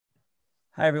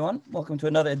Hi, everyone. Welcome to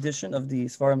another edition of the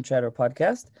Seforim Chatter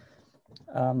podcast.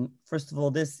 First of all,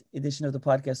 this edition of the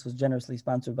podcast was generously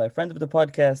sponsored by a friend of the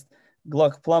podcast,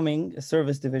 Gluck Plumbing, a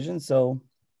service division. So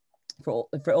for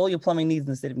all your plumbing needs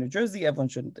in the state of New Jersey, everyone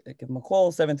should give them a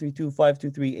call,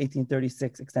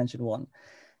 732-523-1836, extension 1.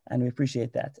 And we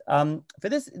appreciate that. For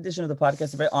this edition of the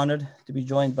podcast, I'm very honored to be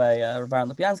joined by Rav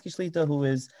Lopiansky Shlita, who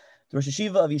is the Rosh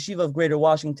Yeshiva of Greater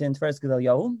Washington, Tiferes Gedal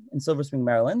Yahu in Silver Spring,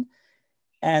 Maryland.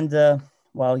 And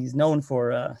while he's known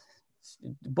for a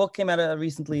book came out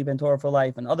recently, Torah for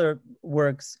Life, and other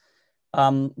works,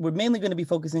 we're mainly going to be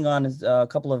focusing on a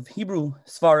couple of Hebrew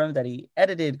Seforim that he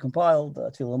edited, compiled,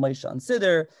 Tefillah Moshe on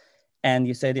Siddur, and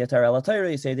you say the Atar al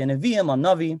Torah, you say the Nevi'im on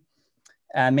Navi,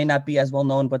 may not be as well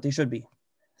known, but they should be.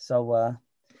 So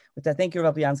with that, thank you,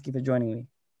 Rav Lopiansky, for joining me.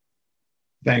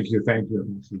 Thank you.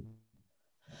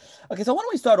 Okay, so why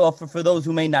don't we start off for those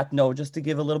who may not know, just to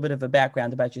give a little bit of a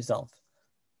background about yourself.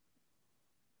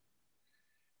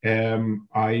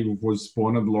 I was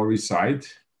born on the Lower East Side.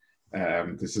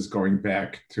 This is going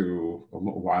back to a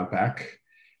while back.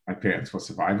 My parents were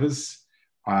survivors.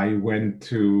 I went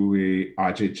to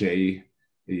RJJ,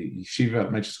 Yeshiva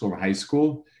Elementary School and High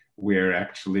School, where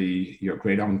actually your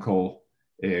great uncle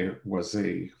was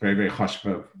a very, very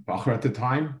chashva bacher at the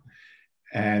time.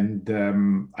 And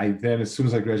I then, as soon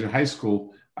as I graduated high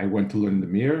school, I went to learn the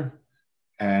Mir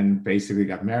and basically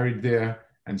got married there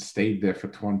and stayed there for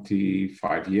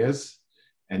 25 years.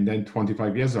 And then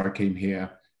 25 years ago, I came here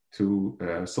to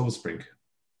Silver Spring.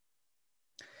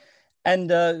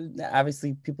 And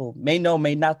obviously, people may know,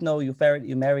 may not know, you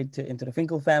married into the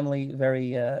Finkel family,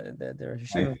 very, they're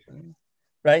Yeshiva,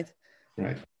 right?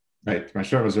 Right. My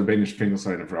share was Rabbinish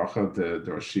Finkelstein of Racha,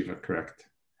 the Yeshiva, correct.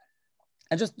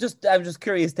 And I was just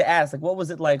curious to ask, like, what was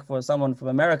it like for someone from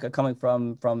America coming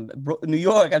from New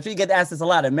York? I'm sure you get asked this a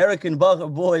lot. American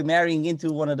boy marrying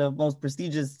into one of the most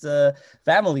prestigious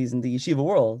families in the yeshiva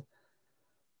world.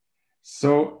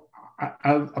 So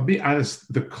I'll be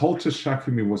honest, the culture shock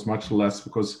for me was much less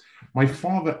because my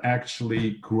father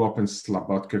actually grew up in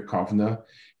Slobodka, Kovna.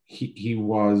 He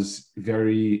was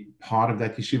very part of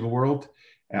that yeshiva world.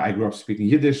 I grew up speaking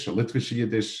Yiddish, or Litvish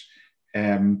Yiddish.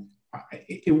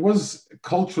 It was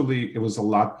culturally, it was a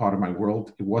lot part of my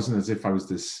world. It wasn't as if I was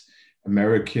this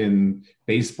American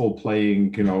baseball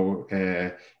playing,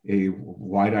 a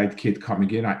wide-eyed kid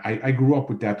coming in. I grew up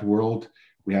with that world.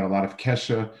 We had a lot of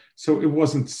kesha, so it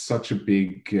wasn't such a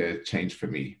big change for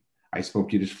me. I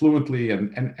spoke Yiddish fluently,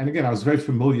 and again, I was very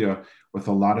familiar with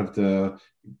a lot of the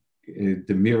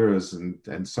mirrors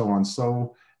and so on.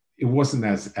 So it wasn't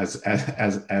as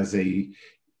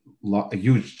a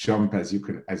huge jump as you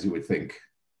would think.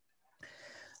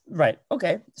 Right.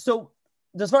 Okay. So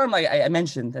the Seforim I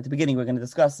mentioned at the beginning we're going to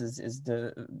discuss is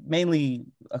the mainly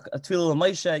a Tefillah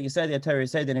Moshe, you said the Torah, you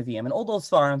said the Nevi'im, and all those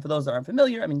Seforim, for those that aren't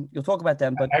familiar, I mean, you'll talk about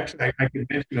them, but actually I can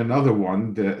mention another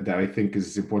one that I think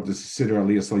is important, is Siddur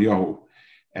Aliyas Yahu.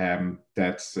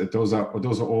 Those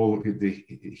are all the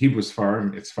Hebrew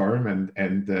Seforim. It's Seforim,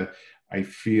 and I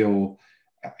feel,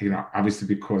 obviously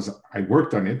because I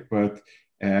worked on it, but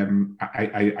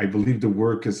I believe the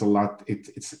work is a lot.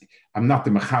 I'm not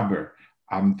the mechaber.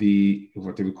 I'm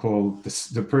what they would call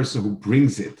the person who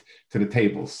brings it to the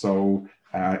table. So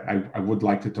I would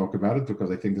like to talk about it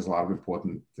because I think there's a lot of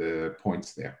important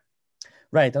points there.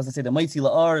 Right. I was going to say the Moitzi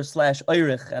La'ar /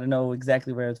 Eirich. I don't know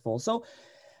exactly where it falls. So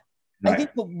right. I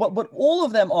think what all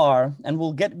of them are, and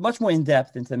we'll get much more in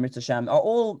depth into the Mitzvah Sham, are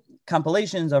all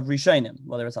compilations of Rishonim,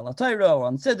 whether it's on Torah or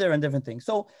on Siddur and different things.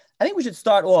 So I think we should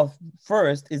start off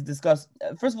first is discuss,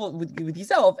 first of all, with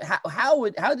yourself, how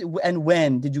and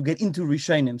when did you get into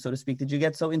Rishonim, so to speak? Did you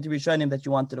get so into Rishonim that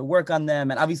you wanted to work on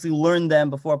them and obviously learn them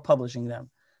before publishing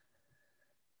them?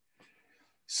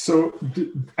 So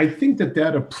I think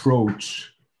that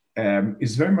approach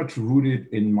is very much rooted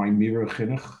in my Mirror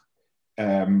Chinuch.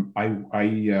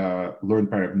 I learned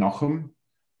by Reb Nachum,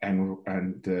 and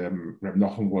Reb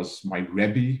Nachum was my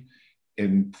Rebbe,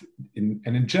 and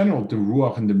in general, the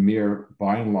Ruach and the Mir,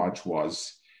 by and large,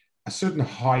 was a certain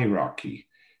hierarchy.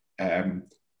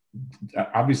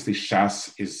 Obviously,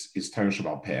 Shas is Torah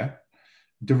Sheba'al Peh.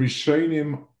 The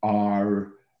Rishonim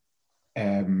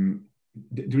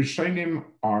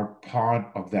are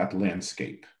part of that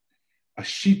landscape. A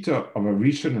shita of a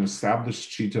Rishon, an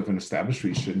established shita of an established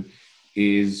Rishon,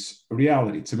 is a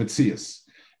reality. It's a metzias,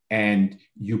 and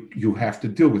you have to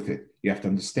deal with it. You have to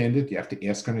understand it. You have to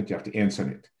ask on it. You have to answer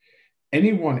on it.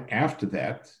 Anyone after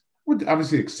that, with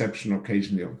obviously the exception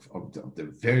occasionally of the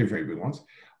very, very big ones,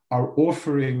 are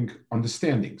offering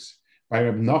understandings. By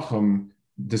Reb Nachum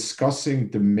discussing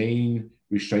the main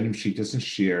Rishonim Shitas and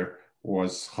Shir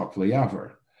was Chak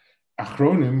V'Yaver.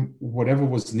 Achronim, whatever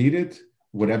was needed,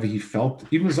 whatever he felt,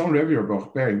 even his own Rebbe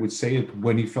Baruch Ber would say it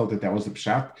when he felt that was the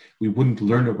pshat. We wouldn't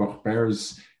learn the Baruch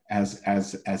Ber's as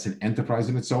an enterprise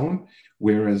in its own,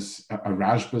 whereas a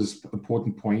Rashba's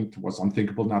important point was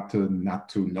unthinkable not to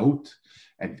note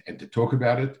and to talk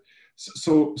about it.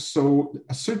 So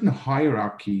a certain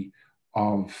hierarchy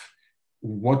of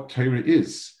what Torah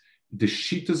is. The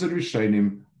Shitas of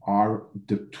Rishonim are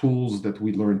the tools that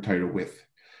we learn Torah with.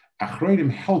 Achronim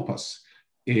help us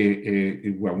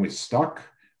when we're stuck,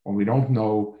 when we don't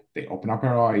know. They open up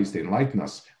our eyes, they enlighten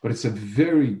us. But it's a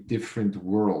very different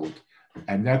world,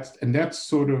 and that's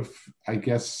sort of, I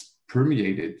guess,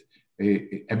 permeated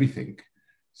everything.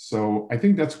 So I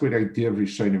think that's where the idea of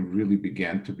Rishonim really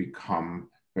began to become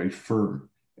very firm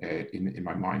in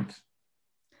my mind.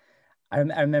 I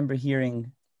remember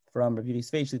hearing from Rabbi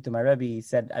Yudhi to my Rebbe. He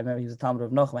said, I remember he was a Talmud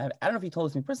of Nachum. I don't know if he told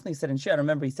us me personally. He said in Shir, I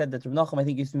remember he said that Rav Nachum, I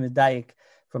think, used to be Medayik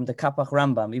from the Kapach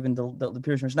Rambam, even the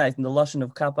Pirush Mishnah, and the Lashon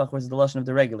of Kapach versus the Lashon of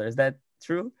the regular. Is that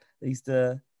true? At least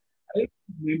I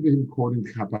remember him quoting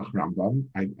Kapach Rambam.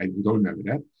 I don't remember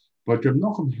that. But Rav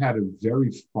Nachum had a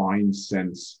very fine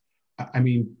sense. I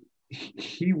mean,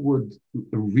 he would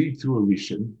read through a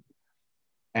Rishon,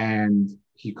 and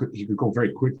he could go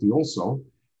very quickly also,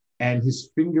 and his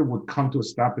finger would come to a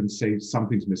stop and say,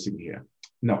 something's missing here.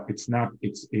 No, it's not.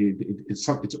 It's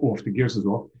off. The gears is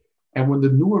off. And when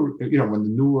the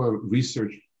newer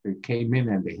research came in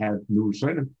and they had new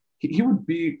Rishonim, he would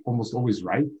be almost always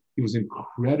right. He was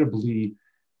incredibly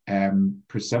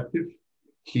perceptive.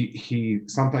 He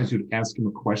sometimes you'd ask him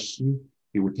a question,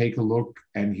 he would take a look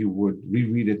and he would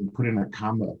reread it and put in a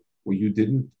comma where you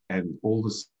didn't, and all of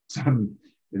a sudden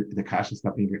the kasha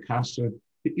stopped being a kasha.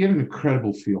 He had an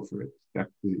incredible feel for it. That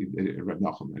Reb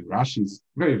Nachum and Rashi's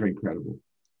very, very incredible.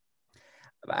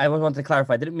 I wanted to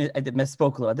clarify. I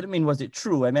misspoke a little. I didn't mean was it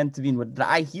true. I meant to mean did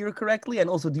I hear correctly, and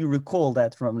also do you recall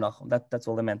that from Nachum? That's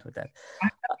all I meant with that.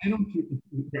 I don't.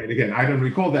 Right, again, I don't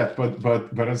recall that,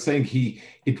 but I'm saying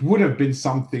it would have been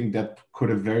something that could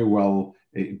have very well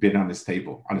been on his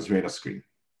table, on his radar screen.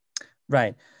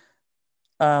 Right.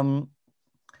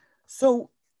 So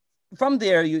from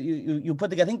there, you put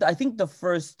together. I think the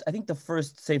first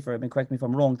sefer, I mean, correct me if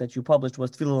I'm wrong, that you published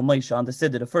was Tefillah Moshe on the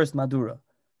Siddur, the first Madura.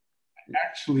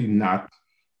 Actually, not.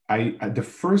 The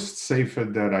first sefer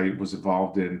that I was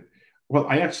involved in. Well,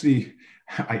 I actually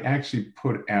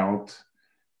put out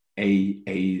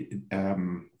the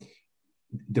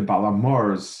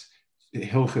Balamor's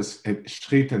Hilchas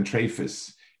Shchit and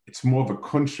Treifis. It's more of a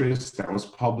kuntris that was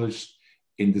published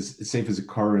in the Sefer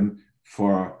Zikaron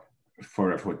for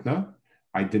Rav Hutner.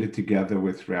 I did it together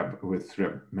with Reb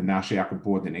Menashe Yaakov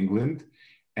Bord in England,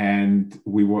 and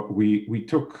we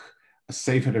took a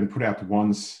sefer and put out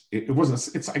once. It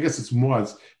wasn't. I guess it's more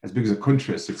as big as a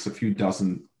kuntris. It's a few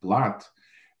dozen blot,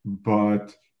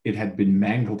 but it had been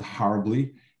mangled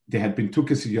horribly. There had been two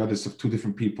kesiyadis of two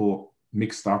different people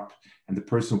mixed up, and the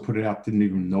person who put it out didn't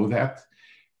even know that.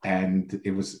 And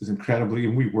it was incredibly,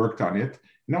 and we worked on it.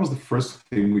 And that was the first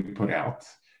thing we put out.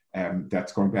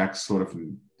 That's going back sort of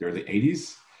in the early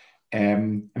 80s.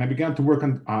 And I began to work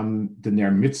on the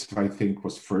Ner Mitzvah, I think,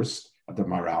 was first, at the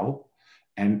Maral.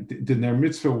 And the Ner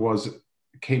Mitzvah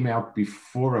came out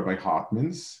before Rabbi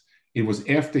Hartman's. It was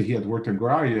after he had worked on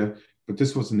Goraya, but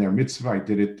this was Ner Mitzvah. I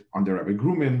did it under Rabbi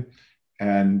Grumin.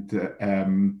 And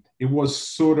it was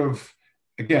sort of,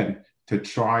 again, to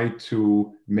try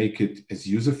to make it as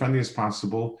user-friendly as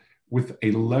possible with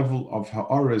a level of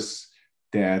ha'aris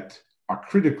that are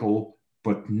critical,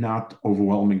 but not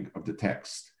overwhelming of the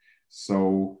text.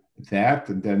 So that,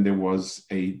 and then there was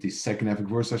the second epic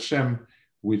verse Hashem,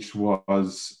 which is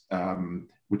the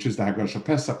Haggadah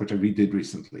Pesach, which I redid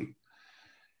recently.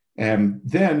 And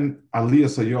then Aliyah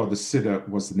Sayor, the Siddur,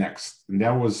 was next. And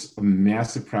that was a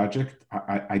massive project.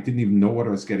 I didn't even know what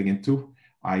I was getting into.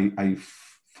 I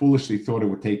foolishly thought it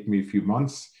would take me a few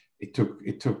months. It took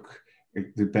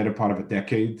the better part of a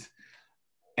decade.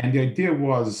 And the idea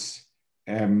was,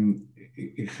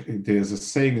 there's a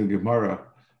saying in Gemara,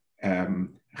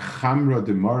 Chamra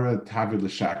demara tavi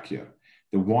l'shakya.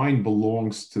 The wine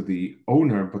belongs to the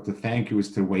owner, but the thank you is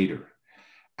to the waiter.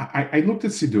 I looked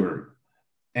at Siddur,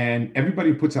 and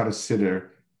everybody puts out a Siddur,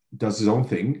 does his own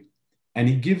thing, and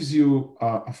he gives you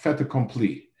a fait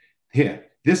accompli. Here,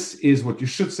 this is what you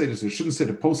should say, this you shouldn't say,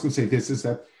 the post can say this, is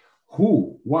that,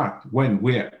 who, what, when,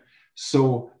 where.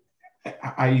 So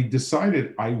I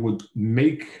decided I would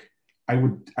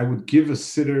give a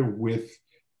Siddur with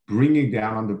bringing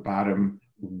down on the bottom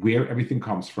where everything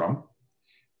comes from,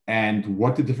 and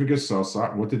what the different gesos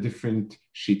are, what the different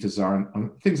shitas are,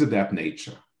 and things of that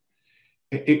nature.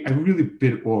 I really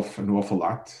bit off an awful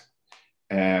lot.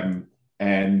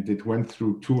 and it went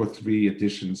through 2 or 3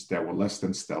 editions that were less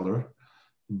than stellar.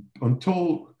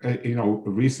 Until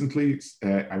recently,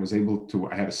 I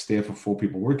had a staff of 4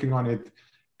 people working on it,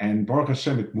 and Baruch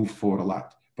Hashem, it moved forward a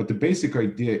lot. But the basic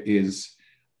idea is,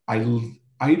 I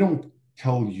don't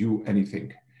tell you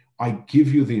anything. I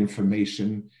give you the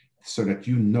information so that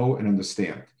you know and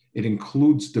understand. It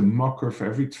includes the makar for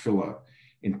every tefillah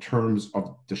in terms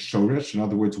of the shoresh. In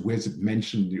other words, where's it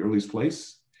mentioned in the earliest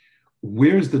place?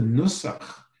 Where's the nusach,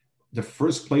 the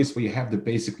first place where you have the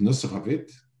basic nusach of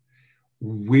it?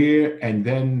 And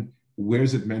then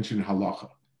where's it mentioned in halacha?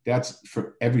 That's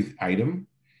for every item.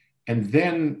 And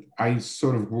then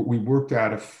we worked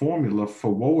out a formula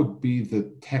for what would be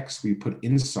the text we put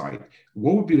inside.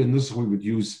 What would be the nusach we would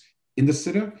use in the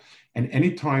siddur? And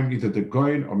anytime either the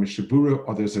Goyen or Mishabura,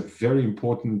 or there's a very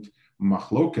important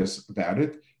machlokas about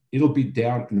it, it'll be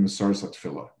down in the Masaras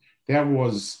HaTfilah. That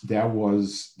was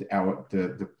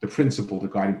the principle, the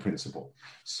guiding principle.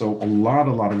 So a lot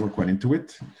of work went into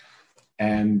it.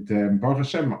 And Baruch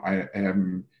Hashem,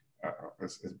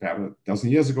 about a dozen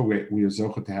years ago, we were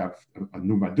zocheh to have a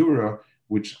new Madura,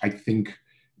 which I think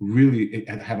really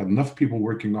it had enough people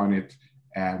working on it.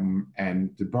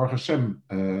 And the Baruch Hashem,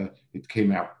 it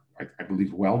came out, I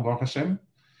believe, well, Baruch Hashem.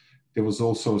 There was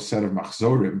also a set of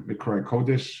Machzorim, Mikra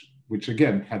Kodesh, which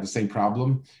again had the same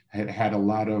problem. Had a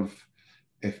lot of,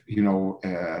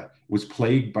 was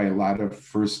plagued by a lot of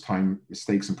first-time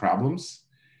mistakes and problems.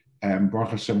 Baruch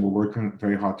Hashem, we're working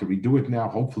very hard to redo it now.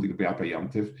 Hopefully, it'll be out by Yom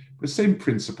Tov. The same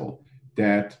principle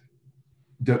that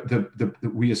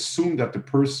we assume that the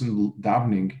person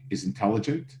davening is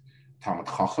intelligent, Talmud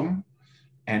Chacham,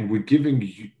 and we're giving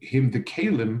him the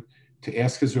kelim to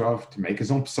ask his Rav, to make his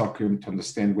own psakim, to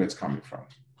understand where it's coming from.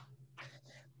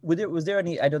 Was there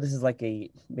any, I know this is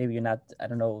maybe you're not, I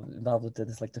don't know, involved with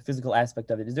this, the physical aspect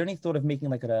of it. Is there any thought of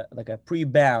making like a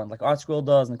pre-bound, like Art Scroll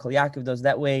does and Kol Yaakov does,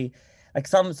 that way, like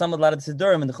a lot of the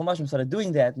Siddurim and the Chumashim started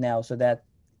doing that now, so that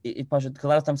it a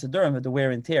lot of times Siddurim have the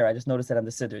wear and tear. I just noticed that on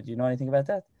the Siddur. Do you know anything about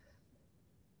that?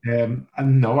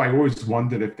 No, I always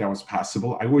wondered if that was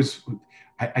possible.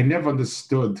 I never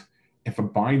understood if a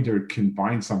binder can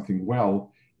bind something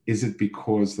well, is it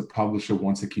because the publisher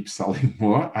wants to keep selling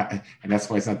more? And that's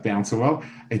why it's not bound so well.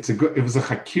 It was a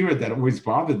hakira that always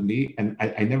bothered me, and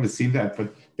I never seen that,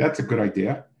 but that's a good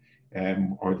idea.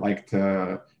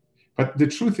 But the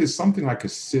truth is, something like a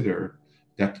siddur,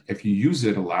 that if you use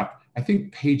it a lot, I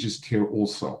think pages tear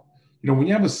also. When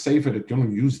you have a sefer that you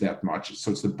don't use that much,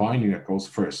 so it's the binding that goes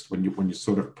first, when you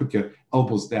sort of put your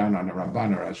elbows down on a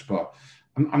Ramban or Ashba.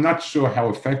 I'm not sure how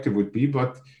effective it would be,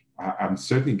 but I'm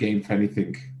certainly game for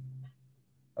anything.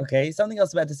 Okay, something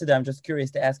else about the Siddur, I'm just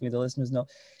curious to ask me, the listeners know.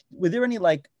 Were there any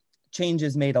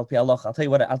changes made al pi halacha? I'll tell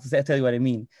you what I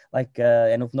mean. And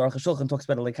if Aruch HaShulchan talks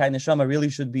about it, like Neshama really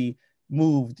should be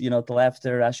moved, till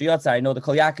after Rashi Yotzar. I know the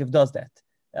Kol Yaakov does that.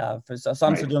 For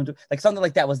some right. Siddurim, something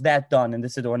like that, was that done in the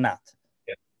Siddur or not?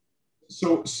 Yeah.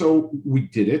 So we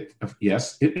did it,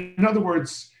 yes. In other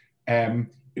words,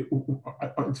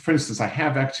 for instance, I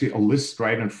have actually a list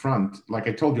right in front. Like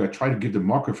I told you, I try to give the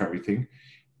marker for everything.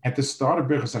 At the start of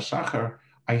Birchas HaShachar,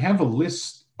 I have a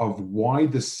list of why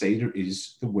the Seder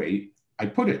is the way I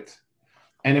put it.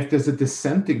 And if there's a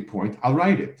dissenting point, I'll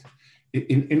write it.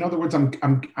 In other words, I'm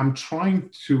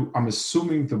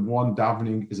assuming the one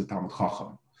davening is a Talmud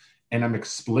Chacham. And I'm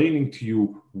explaining to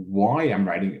you why I'm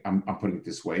putting it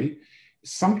this way.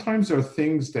 Sometimes there are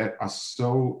things that are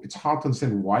it's hard to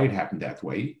understand why it happened that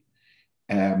way,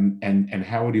 and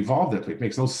how it evolved that way. It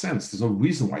makes no sense. There's no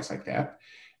reason why it's like that.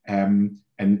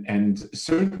 And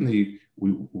certainly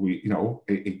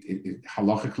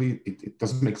halachically, it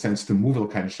doesn't make sense to move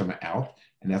Elkai Neshama out,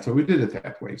 and that's why we did it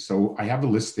that way. So I have a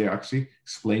list there actually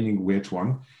explaining which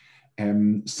one.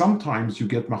 Sometimes you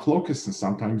get machlokas, and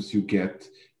sometimes you get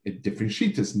different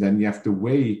shitas, and then you have to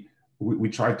weigh. We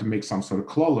try to make some sort of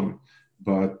klolim.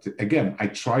 But again, I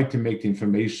tried to make the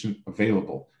information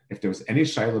available. If there was any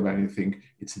shayla about anything,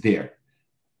 it's there.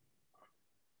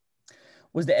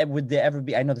 Would there ever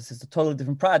be, I know this is a totally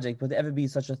different project, would there ever be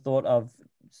such a thought of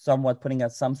somewhat putting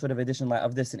out some sort of edition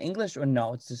of this in English, or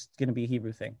no, it's just going to be a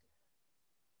Hebrew thing?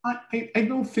 I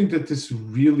don't think that this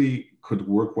really could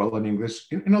work well in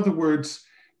English. In other words,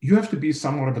 you have to be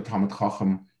somewhat of a Talmud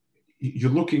Chacham.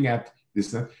 You're looking at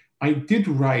this. I did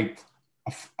write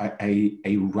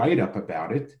a write-up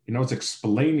about it. It's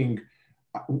explaining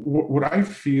what I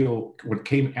feel, what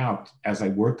came out as I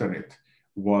worked on it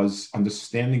was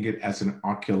understanding it as an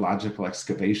archaeological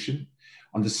excavation,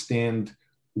 understand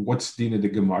what's Dina de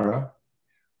Gemara,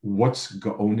 what's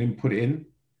Gaonim put in,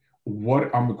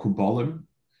 what are Mekubalim.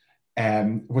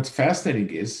 And what's fascinating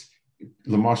is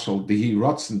Lamashal, the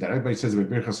Hirotzen that everybody says about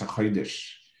Birchas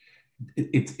HaChodesh,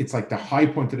 it's like the high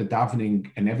point of the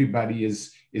davening, and everybody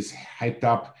is hyped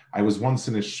up. I was once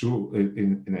in a shul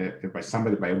by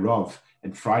somebody, by a Rav,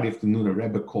 and Friday afternoon a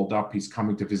Rebbe called up. He's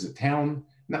coming to visit town,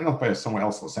 not by somewhere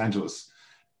else, Los Angeles,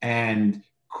 and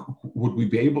would he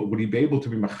be able to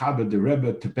be mechaber the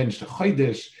Rebbe to bench the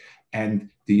Chodesh? And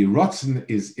the Yirotzen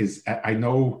is I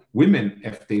know women,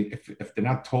 if they're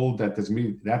not told that there's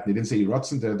me that they didn't say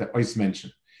Yirotzen, they're always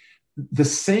mentioned. The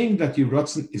saying that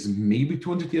Yirotzen is maybe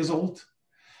 200 years old.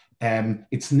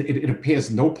 It appears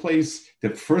no place. The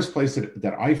first place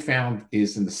that I found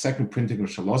is in the second printing of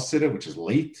Shalosh Siddur, which is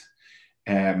late.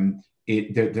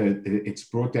 It's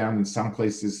brought down in some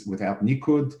places without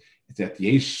Nikud. That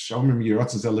Yesh Shomrim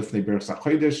Yirotzen Zel Lifnei Berach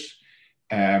HaChodesh.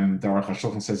 The Aruch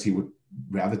HaShulchan says he would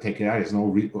rather take it out. He has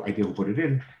no idea who put it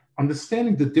in.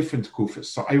 Understanding the different kufas.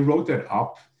 So I wrote that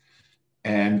up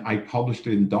and I published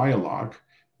it in Dialogue,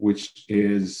 which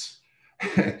is,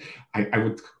 I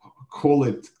would call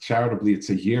it charitably, it's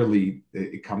a yearly,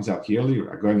 it comes out yearly.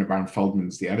 Goran Baron Feldman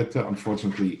is the editor.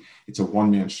 Unfortunately, it's a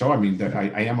one-man show. I mean, that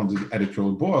I am on the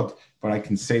editorial board, but I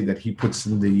can say that he puts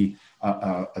in the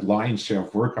a lion's share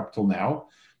of work up till now.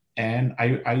 And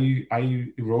I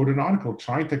wrote an article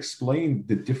trying to explain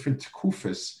the different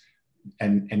kufas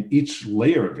and each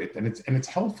layer of it. And it's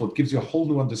helpful. It gives you a whole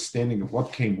new understanding of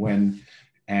what came when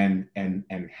and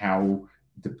how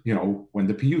when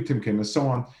the piyutim came and so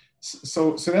on.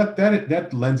 So that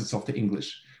lends itself to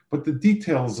English. But the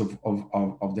details of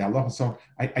the halacha, so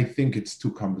I think it's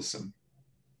too cumbersome.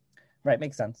 Right,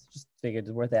 makes sense. Just figured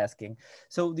it's worth asking.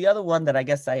 So the other one that I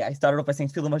guess I started off by saying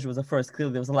Tefillah Moshe was the first.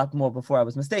 Clearly, there was a lot more before I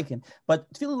was mistaken.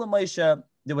 But Tefillah Moshe,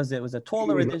 there was a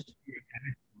taller edition.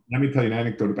 Let me tell you an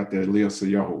anecdote about the Elias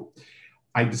Yahu.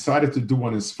 I decided to do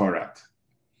one in Sfarad,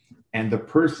 and the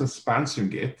person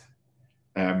sponsoring it,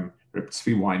 Reb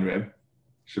Tzvi Weinreb,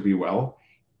 should be well,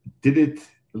 did it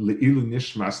Le'ilu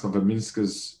Nishmas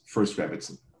Novominska's first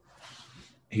Rebbitzin.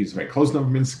 He's very close to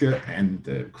Novominska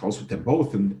and close with them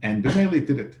both, and B'meili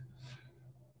did it.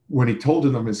 When he told the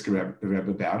Novominska Rebbe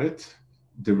about it,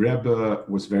 the Rebbe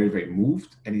was very, very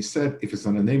moved, and he said, if it's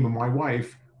on the name of my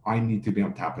wife, I need to be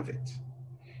on top of it.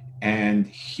 And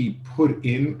he put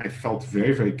in, I felt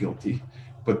very, very guilty,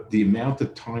 but the amount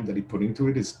of time that he put into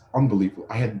it is unbelievable.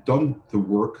 I had done the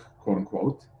work, quote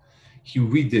unquote. He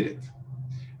redid it.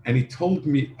 And he told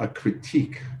me a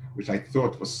critique, which I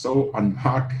thought was so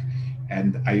unmarked.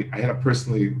 And I had a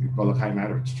very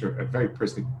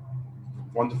personally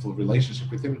wonderful relationship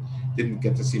with him. Didn't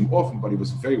get to see him often, but he was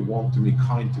very warm to me,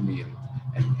 kind to me,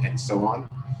 and so on.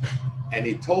 And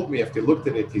he told me, after he looked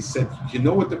at it, he said, you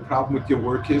know what the problem with your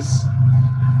work is?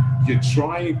 You're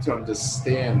trying to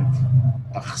understand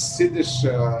a Chassidish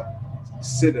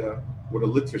Siddur with a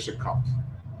Litvish cup.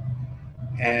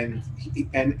 And he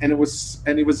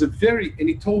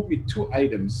told me two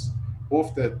items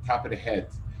off the top of the head.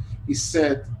 He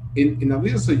said, in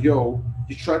Aliyah Yo,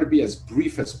 you try to be as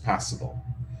brief as possible.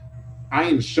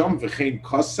 Ayin Sham v'chein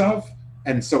kosav,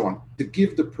 and so on, to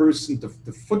give the person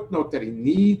the footnote that he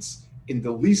needs in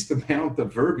the least amount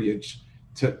of verbiage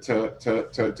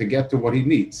to get to what he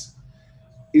needs.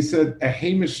 He said, a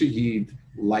Hamish Yid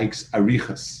likes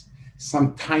arichas,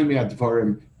 some time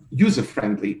advarim,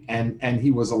 user-friendly, and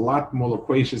he was a lot more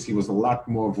loquacious, he was a lot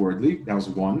more worldly. That was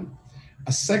one.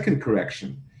 A second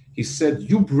correction, he said,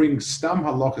 you bring stam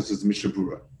halachas as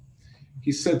mishabura.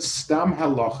 He said, stam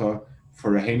halacha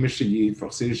for a Hamish Yid, for a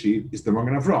Chassidish Yid, is the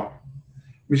Magen Avraham.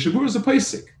 Mishabura is a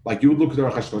basic, like you would look at the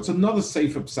Aruch HaShulchan. It's another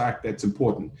sefer psak that's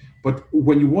important. But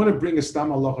when you want to bring a stam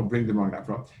halacha, bring the Magen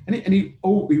Avraham. And he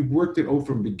worked it over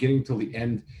from beginning till the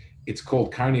end. It's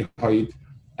called Karni Hayit.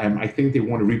 I think they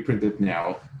want to reprint it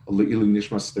now. Le'ilu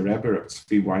Nishmas the Rebbe,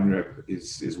 Tzvi Weinreb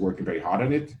is working very hard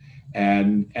on it.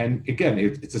 And again,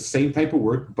 it's the same type of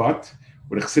work, but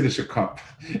with a Chassidish cup,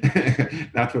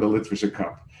 not with a Litvish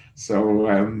cup. So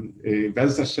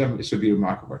Bez Hashem, it should be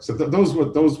remarkable. So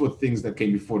those were things that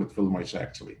came before the Tefillah Moshe,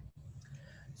 actually.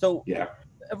 So yeah.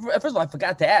 First of all, I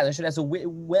forgot to ask. I should ask. So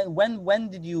when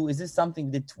did you? Is this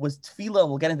something that was Tefillah?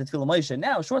 We'll get into Tefillah Moshe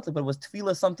now shortly. But was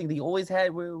Tefillah something that you always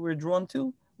had? Were drawn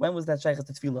to? When was that shaykhs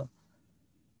to Tefillah?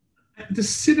 The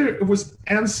Siddur, it was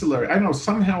ancillary. I don't know.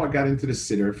 Somehow I got into the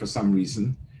Siddur for some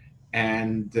reason,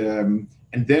 and then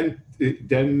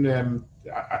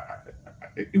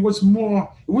it was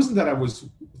more. It wasn't that I was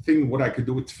thinking what I could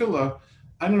do with Tefillah.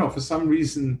 I don't know. For some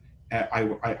reason,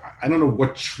 I don't know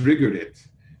what triggered it.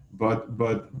 But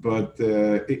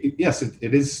yes,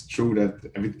 it is true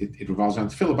that it revolves around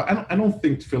Tefillah. But I don't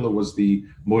think Tefillah was the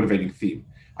motivating theme.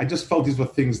 I just felt these were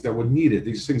things that were needed.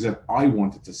 These things that I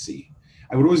wanted to see.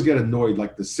 I would always get annoyed,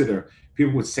 like the sitter.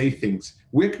 People would say things.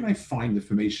 Where can I find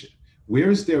information? Where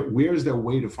is there a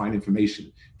way to find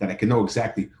information that I can know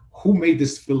exactly who made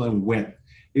this tefillah and when?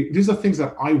 These are things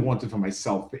that I wanted for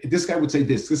myself. This guy would say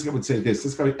this guy would say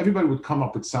this guy, everybody would come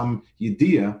up with some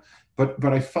idea, but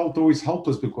I felt always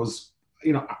helpless because,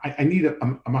 I need a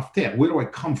mafter. Where do I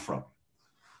come from?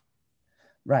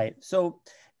 Right. So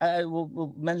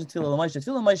we'll mention Tefillah L'Moshe.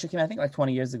 Tefillah L'Moshe came, I think, like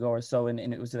 20 years ago or so, and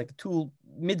it was like two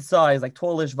mid-size, like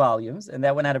tallish volumes, and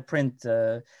that went out of print.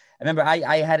 I remember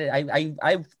I had it.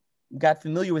 I got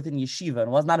familiar with it in yeshiva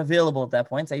and was not available at that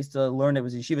point. So I used to learn it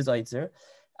was yeshiva's Eitzer.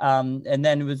 And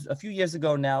then it was a few years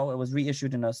ago now, it was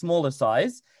reissued in a smaller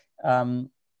size. And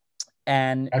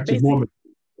actually,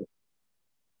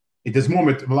 there's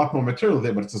a lot more material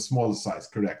there, but it's a smaller size,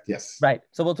 correct? Yes. Right.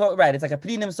 So we'll talk, right. It's like a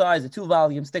Pedinim size, a 2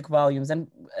 volumes, thick volumes. And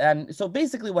so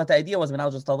basically what the idea was, and I'll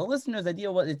just tell the listeners, the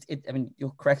idea was, I mean,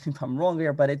 you'll correct me if I'm wrong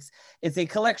here, but it's a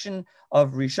collection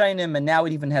of Rishonim, and now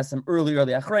it even has some early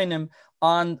Achronim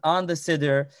on the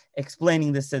Siddur,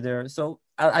 explaining the Siddur. So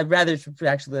I'd rather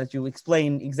actually let you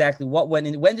explain exactly what went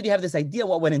in. When did you have this idea?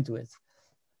 What went into it?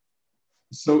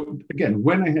 So again,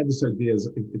 when I had this idea,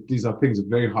 these are things that are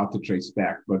very hard to trace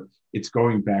back, but it's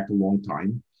going back a long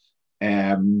time.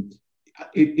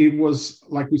 It was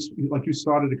like you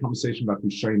started a conversation about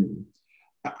Rishonim.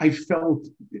 I felt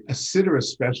a siddur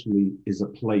especially is a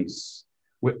place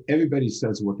where everybody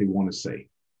says what they want to say,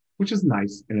 which is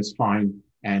nice and it's fine.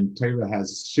 And Torah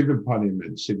has shivim panim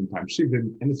and shivim time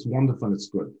shivim, and it's wonderful and it's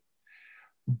good.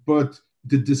 But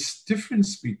this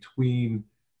difference between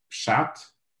pshat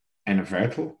and a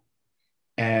vertel,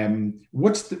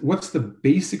 what's the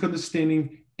basic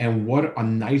understanding, and what are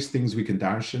nice things we can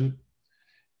darshan?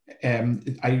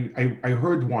 I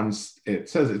heard once, it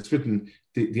says, it's written,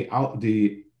 the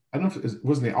I don't know if it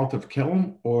wasn't the Alt of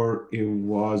Kelm or it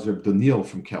was Reb Daniel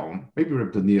from Kelm, maybe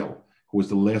Reb Daniel, who was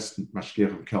the last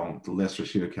mashgiach of Kelm, the last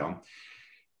Rosh Yeshiva Kelm.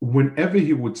 Whenever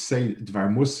he would say Dvar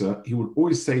Musa, he would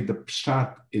always say the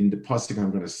pshat in the pasuk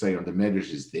I'm going to say on the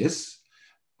medrash is this.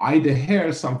 I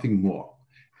hear something more.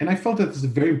 And I felt that it's a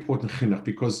very important chinuch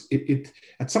because it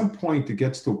at some point it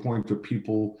gets to a point where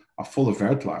people are full of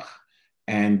vertlach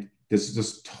and there's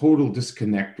this total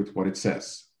disconnect with what it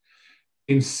says.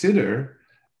 In Siddur,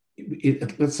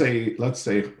 let's say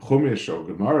Chumash or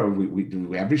Gemara, we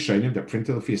have Rishonim that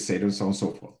printed the Seder and so on and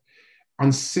so forth. On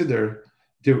Siddur,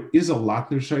 there is a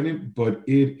lot of Rishonim, but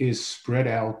it is spread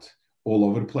out all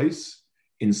over the place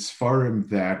in Seforim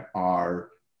that are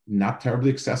not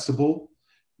terribly accessible,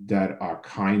 that are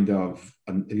kind of,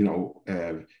 in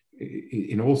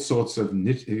all sorts of,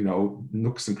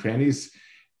 nooks and crannies,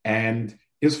 and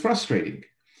it's frustrating.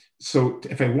 So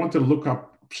if I want to look up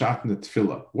Pshat in the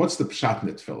Tefillah, what's the Pshat in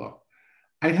the Tefillah?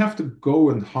 I'd have to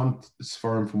go and hunt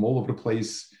Seforim from all over the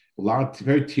place,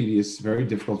 very tedious, very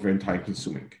difficult, very time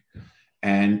consuming,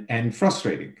 and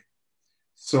frustrating.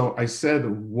 So I said,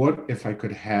 what if I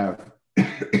could have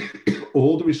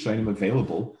all the Rishonim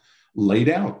available, laid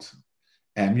out,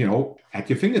 and at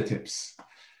your fingertips,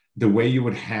 the way you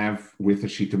would have with the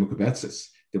Shita Mukabetzes,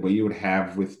 the way you would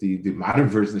have with the modern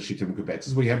version of Shita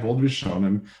Mukabetzes, where you have all the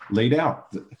Rishonim laid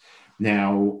out.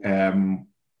 Now, there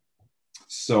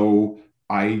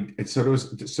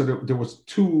was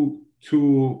two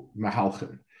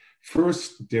mahalchim.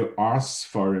 First, there are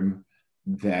Seforim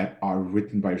that are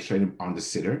written by Rishonim on the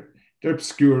Siddur. They're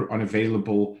obscure,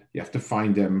 unavailable. You have to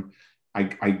find them.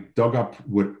 I dug up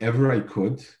whatever I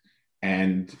could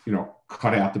and,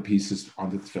 cut out the pieces on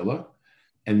the tefillah.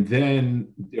 And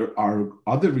then there are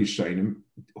other Rishonim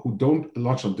who don't,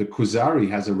 the Kuzari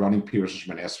has a running Pirush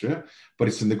Shemon Esrei, but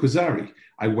it's in the Kuzari.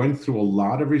 I went through a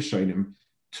lot of Rishonim,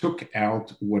 took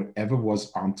out whatever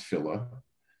was on tefillah,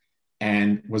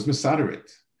 and was mesader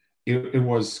it. It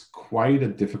was quite a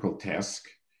difficult task,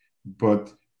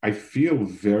 but I feel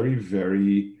very,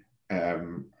 very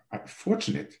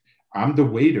fortunate. I'm the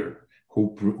waiter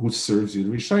who serves you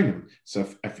the Rishonim. So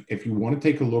if you want to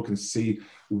take a look and see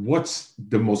what's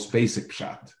the most basic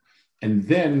pshat, and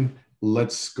then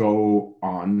let's go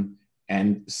on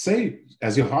and say,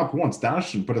 as your heart wants,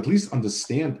 darshan, but at least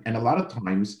understand. And a lot of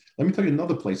times, let me tell you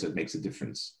another place that makes a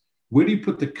difference. Where do you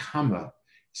put the comma?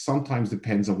 Sometimes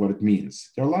depends on what it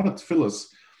means. There are a lot of tefillahs,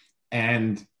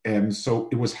 and so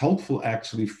it was helpful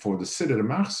actually for the Siddur the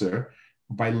Machzer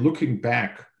by looking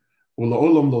back. Or where's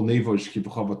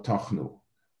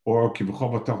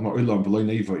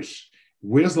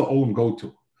the olam go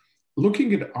to?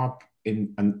 Looking it up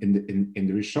in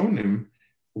the Rishonim,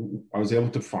 I was able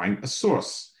to find a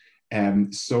source.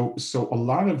 So a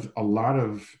lot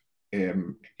of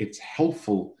it's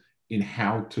helpful in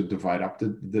how to divide up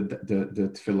the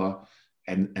tefillah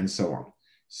and so on.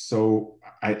 So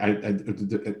I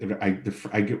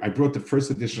brought the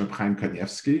first edition of Chaim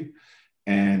Kanievsky,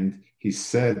 and he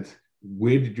said,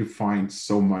 "Where did you find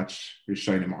so much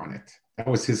Rishonim on it?" That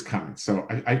was his comment. So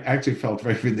I actually felt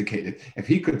very vindicated. If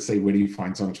he could say, "Where do you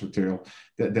find so much material?"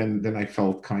 then I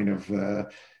felt kind of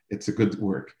it's a good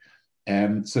work.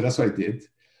 So that's what I did.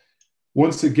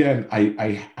 Once again,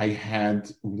 I had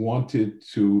wanted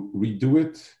to redo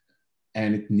it,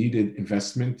 and it needed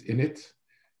investment in it.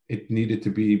 It needed to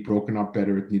be broken up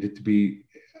better. It needed to be,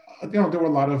 there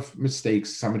were a lot of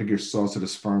mistakes. Some of the Gersos of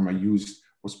this firm I used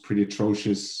was pretty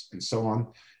atrocious and so on.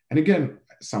 And again,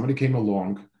 somebody came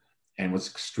along and was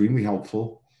extremely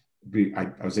helpful.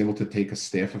 I was able to take a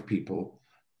staff of people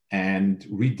and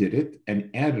redid it and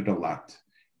added a lot.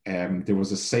 There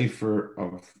was a sefer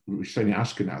of Rishonim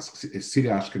Ashkenaz, Sidi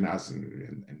Ashkenaz,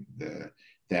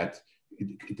 that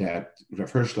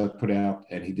Rav Hirschler put out,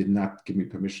 and he did not give me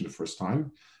permission the first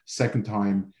time. Second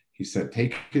time, he said,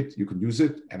 "Take it, you can use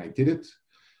it," and I did it.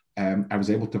 I was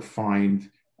able to find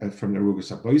from the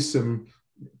Rugas Aboisim,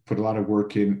 put a lot of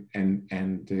work in, and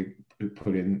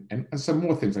put in, and some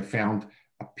more things. I found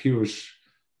a Pirush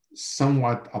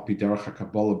somewhat al pi derech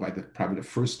HaKabbalah by probably the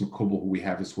first Makubal who we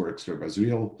have his works, Rabbi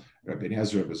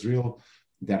Ezra,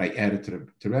 that I added to the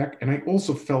Tarek. And I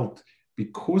also felt,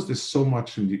 because there's so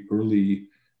much in the early,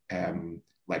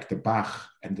 like the Bach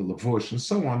and the Lavush and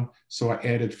so on, so I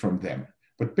added from them.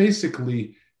 But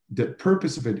basically, the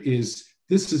purpose of it is,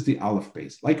 this is the Aleph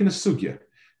base. Like in a Sugya,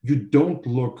 you don't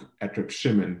look at Reb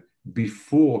Shimon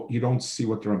before you don't see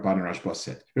what the Ramban and Rashba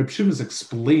said. Reb Shimon is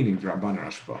explaining the Ramban and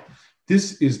Rashba.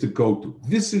 This is the go-to.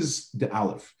 This is the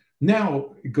Aleph.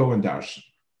 Now go and darshan.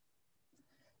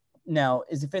 Now,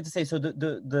 is it fair to say, so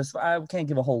the I can't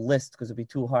give a whole list because it'd be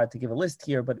too hard to give a list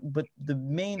here, but the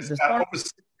main...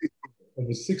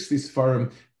 Over 60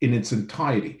 Seforim in its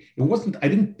entirety. It wasn't, I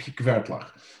didn't pick Vertlach.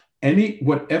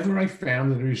 Whatever I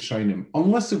found in the Rishonim,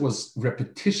 unless it was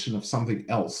repetition of something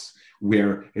else,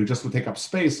 where it just would take up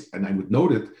space and I would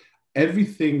note it,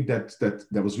 everything that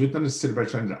was written on the Siddur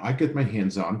Rishonim that I get my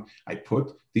hands on, I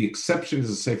put. The exception is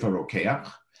a Sefer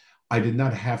Rokeach. I did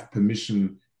not have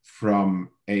permission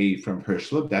from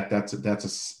Hirschler. That's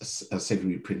a Sefer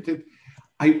reprinted.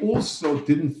 I also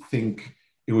didn't think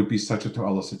it would be such a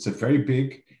to'alos. It's a very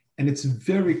big, and it's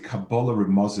very Kabbalah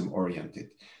Ramazim oriented.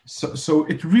 So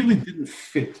it really didn't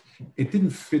fit. It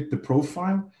didn't fit the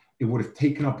profile. It would have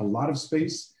taken up a lot of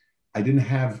space. I would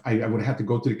have had to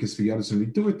go to the Kisviyadis and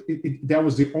redo it. That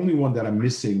was the only one that I'm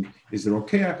missing, is the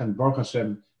Rokeach, and Baruch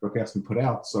Hashem, Rokeach's been put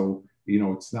out. So,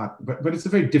 it's not, but it's a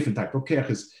very different type. Rokeach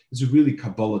is really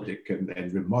Kabbalahic and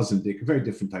Ramazimdik, a very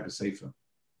different type of sefer.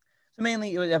 So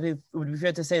mainly, it would be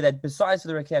fair to say that besides for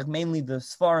the Rokeach, mainly the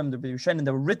Seforim, the Rishonim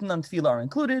that were written on Tefillah are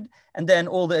included, and then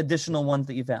all the additional ones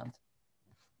that you found.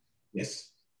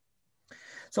 Yes.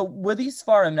 So were these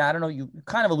Seforim, now I don't know, you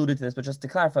kind of alluded to this, but just to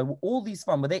clarify, all these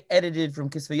Seforim, were they edited from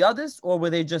Kisviyadis, or were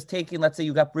they just taking, let's say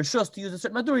you got Rishus to use a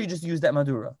certain Madura, you just use that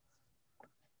Madura?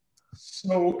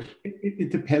 So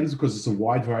it depends, because it's a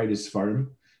wide variety of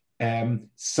Seforim.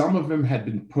 Some of them had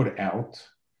been put out.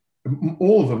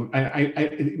 All of them.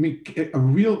 I mean,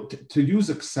 to use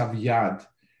a Ksav Yad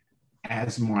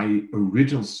as my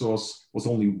original source was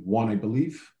only one, I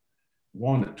believe,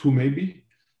 one or two maybe,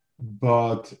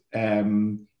 but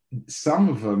some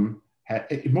of them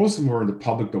most of them were in the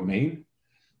public domain.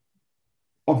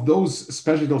 Of those,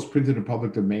 especially those printed in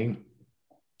public domain,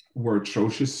 were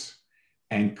atrocious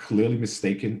and clearly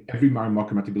mistaken. Every Marim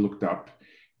had to be looked up.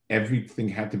 Everything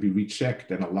had to be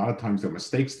rechecked, and a lot of times there were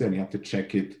mistakes there, and you had to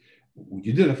check it.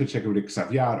 You did have to check it with the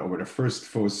Ksav Yad or with the first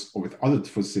Tfus or with other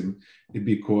Tfusim,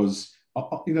 because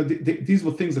these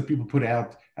were things that people put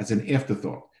out as an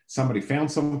afterthought. Somebody found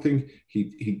something,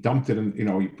 he dumped it, and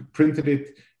he printed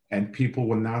it, and people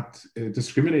were not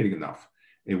discriminating enough.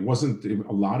 It wasn't,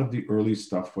 a lot of the early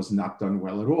stuff was not done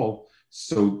well at all.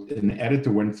 So an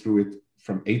editor went through it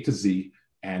from A to Z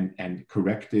and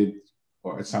corrected,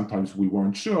 or sometimes we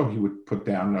weren't sure, he would put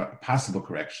down a possible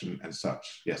correction and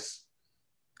such. Yes.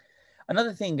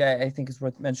 Another thing I think is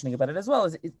worth mentioning about it as well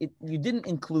is you didn't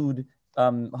include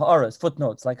ha'aras,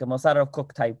 footnotes, like a Mosar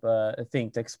Cook type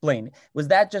thing to explain. Was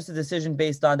that just a decision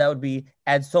based on that would be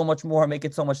add so much more, make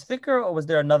it so much thicker, or was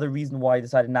there another reason why you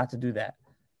decided not to do that?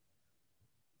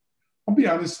 I'll be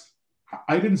honest,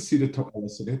 I didn't see the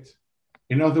to'alas in it.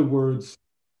 In other words,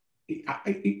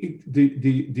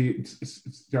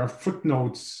 there are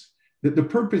footnotes. The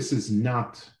purpose is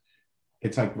not,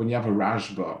 it's like when you have a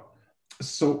Rashba,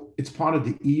 so it's part of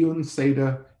the Iyun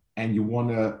Seder, and you want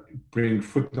to bring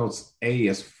footnotes A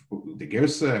as the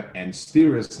Gersa and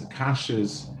Stiris and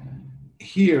Kashas.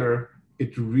 Here,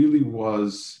 it really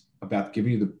was about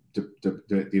giving you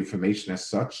the information as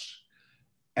such.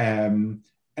 And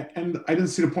I didn't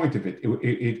see the point of it.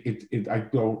 I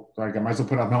go like I might as well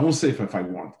put out my own sefer if I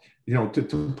want.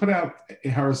 To put out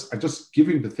Harris, just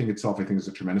giving the thing itself, I think is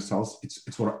a tremendous help.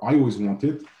 It's what I always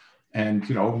wanted, and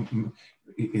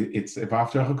it's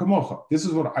this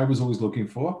is what I was always looking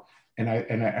for, and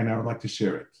I would like to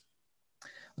share it.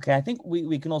 Okay, I think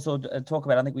we can also talk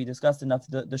about, I think we discussed enough,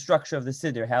 the structure of the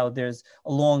Siddur, how there's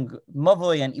a long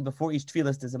mavoi, and before each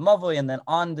tefillah there's a mavoi, and then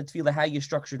on the tefillah, how you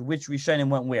structured which Rishonim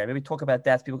went where. Maybe talk about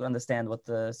that so people can understand what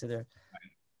the Siddur.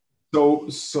 So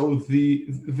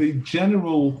the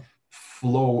general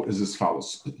flow is as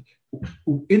follows.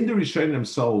 In the Rishonim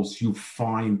themselves, you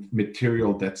find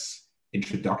material that's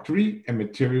introductory and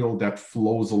material that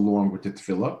flows along with the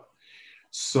tefillah.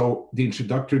 So the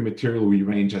introductory material we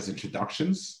arrange as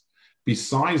introductions,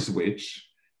 besides which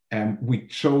we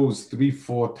chose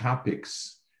 3-4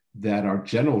 topics that are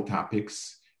general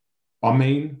topics,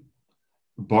 Amen,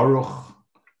 Baruch,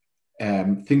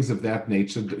 things of that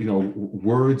nature,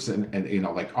 words and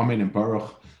like Amen and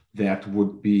Baruch that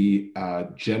would be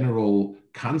general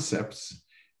concepts,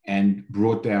 and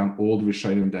brought down all the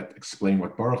Rishonim that explain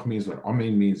what Baruch means, what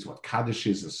Amen means, what Kaddish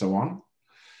is, and so on.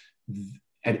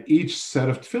 At each set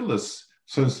of tefillahs,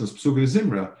 for instance, Psuga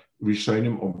Zimra,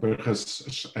 Rishonim or Berchas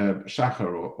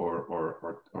Shachar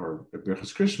or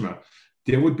Berchas Krishma,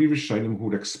 there would be Rishonim who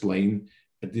would explain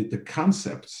the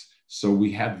concepts. So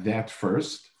we had that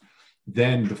first,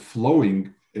 then the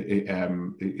flowing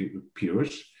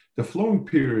Pirush. The flowing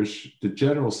Pirush, the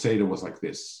general Seder was like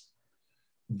this.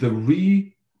 The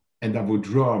Ri and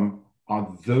Avodram are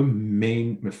the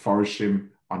main Mefarshim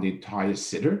on the entire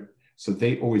Siddur. So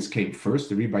they always came first.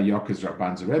 The Ri Bayakaz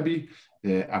Rabban Zerebi,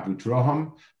 the Abu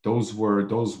Draham. Those were the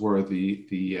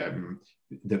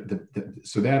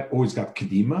so that always got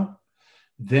Kedima.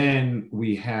 Then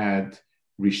we had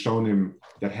Rishonim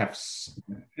that have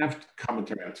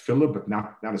commentary on Tefillah, but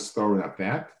not as thorough at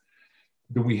that.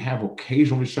 Then we have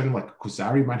occasional Rishonim, like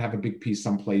Kuzari might have a big piece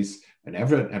someplace, and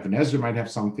Evan Ezra might have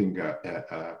something,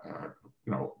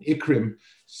 Ikrim.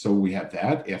 So we have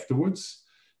that afterwards.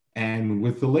 And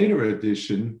with the later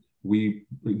edition, the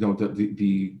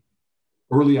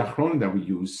early Achronim that we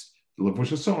used, the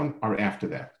Levush and so on, are after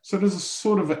that. So there's a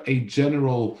sort of a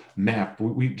general map.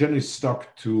 We generally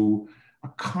stuck to a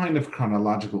kind of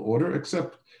chronological order,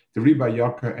 except the Ri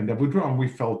Bayaka and the Abudram, we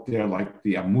felt they're like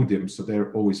the Amudim, so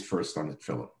they're always first on the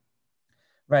tefillah.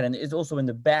 Right, and it's also in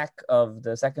the back of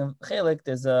the second chelik,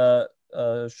 there's a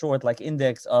short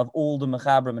index of all the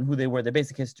Mechabrim and who they were, their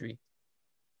basic history.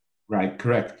 Right,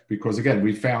 correct. Because again,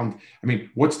 we found,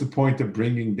 what's the point of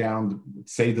bringing down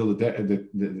Seidel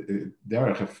the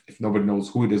Derech if nobody knows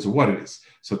who it is or what it is?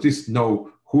 So at least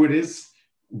know who it is,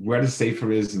 where the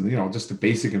Sefer is, and just the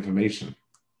basic information.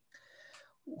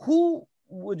 Who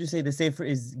would you say the Sefer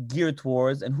is geared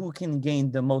towards, and who can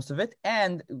gain the most of it?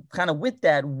 And kind of with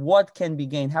that, what can be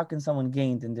gained? How can someone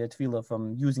gain in their tefillah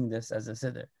from using this as a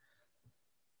siddur?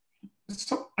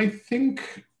 So I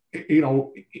think,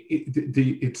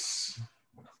 it's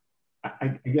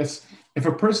I guess if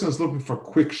a person is looking for a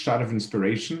quick shot of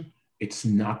inspiration, it's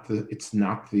not the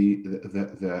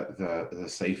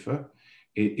Sefer.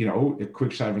 A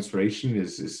quick shot of inspiration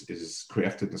is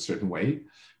crafted in a certain way.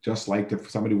 Just like if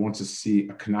somebody wants to see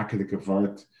a Kanakah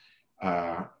Gevart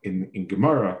in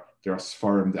Gemara, there are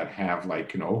Seforim that have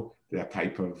that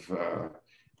type of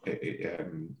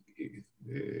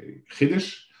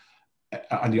Chiddush.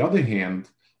 On the other hand,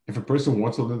 if a person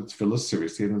wants to learn the tefillah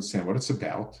seriously and understand what it's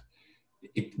about,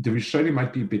 the Rishonim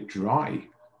might be a bit dry,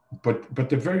 but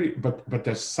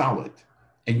they're solid.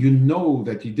 And you know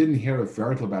that you didn't hear a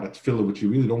vertical about a tefillah, which you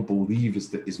really don't believe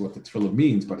is what the tefillah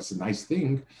means, but it's a nice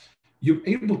thing. You're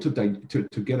able to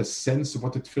get a sense of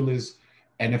what the tefillah is,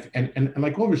 and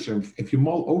like all Rishonim, if you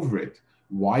mull over it,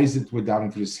 why is it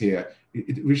without this here?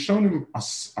 Rishonim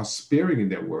are sparing in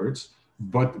their words,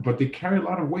 but they carry a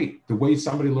lot of weight. The way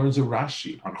somebody learns a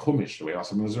Rashi on Chumash, the way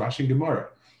somebody learns a Rashi in Gemara,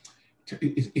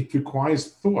 it requires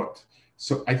thought.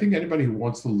 So I think anybody who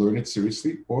wants to learn it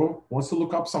seriously or wants to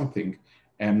look up something,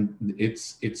 and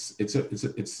it's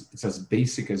as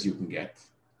basic as you can get.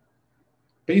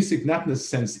 Basic, not in the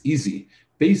sense easy.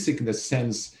 Basic in the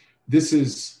sense this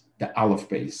is the Aleph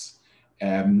base,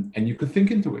 and you can think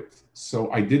into it.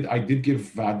 So I did give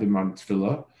Vadim on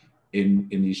Tefillah in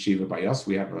Yeshiva by us.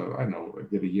 We have I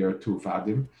did a year or two of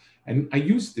Vadim, and I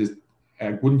used this.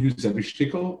 I wouldn't use every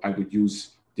shtickle. I would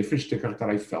use different shtickle that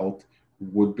I felt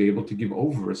would be able to give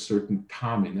over a certain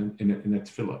time in a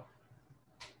tefillah.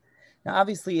 Now,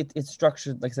 obviously, it's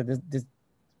structured, like I said, there's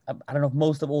I don't know if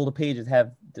most of all the pages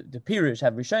have the Pirush,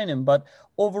 have Rishonim, but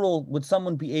overall, would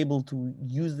someone be able to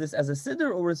use this as a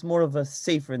siddur, or it's more of a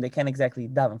sefer and they can't exactly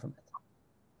daven from it?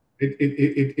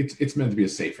 It's meant to be a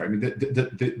safer. I mean,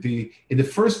 the in the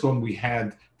first one we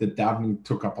had the davening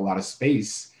took up a lot of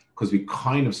space because we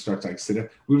kind of start like siddur.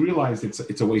 We realized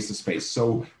it's a waste of space,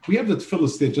 so we have the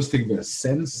tefillas there just to give it a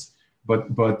sense.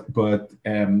 But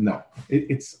no,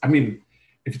 it's. I mean,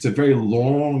 if it's a very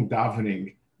long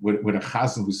davening with a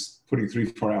chazan who's putting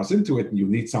 3-4 hours into it, and you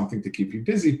need something to keep you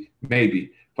busy,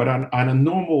 maybe. But on your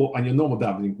normal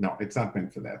davening, no, it's not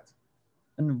meant for that.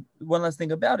 And one last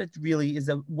thing about it really is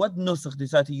that what nusach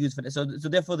decided to use for this. So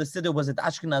therefore the siddur, was it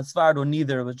Ashkenaz, Sfard, or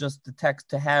neither? It was just the text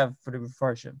to have for the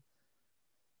Mefarshim.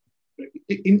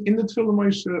 In the Tefillah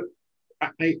Moshe,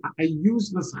 I use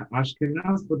this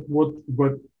Ashkenaz, but what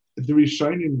the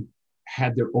Rishonim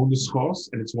had their own nuschos,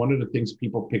 and it's one of the things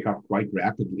people pick up quite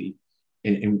rapidly.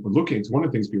 And looking, it's one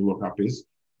of the things people look up is,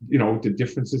 the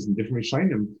differences in different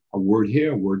Rishonim, a word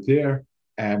here, a word there.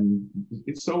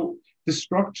 So the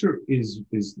structure is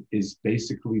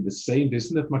basically the same.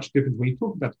 There's not much difference when you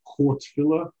talk about core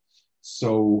tefillah.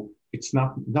 So it's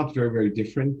not very, very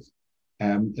different.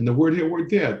 And the word here, word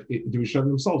there, the Rishonim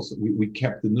themselves, we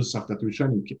kept the nusach that the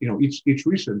Rishonim, each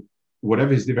Rishon,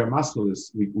 whatever his divrei maschil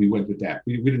is, we went with that.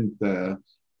 We didn't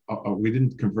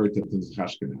convert it to the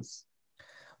Ashkenaz.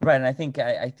 Right, and I think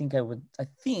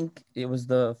it was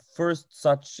the first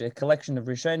such collection of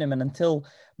Rishonim, and until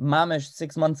Mamish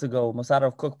 6 months ago,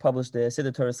 Mosadov Cook published the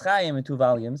Siddur Torah Chaim in 2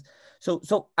 volumes. So you can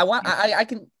talk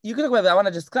about it. I want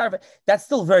to just clarify that's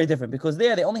still very different because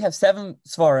they only have 7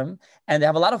 Seforim and they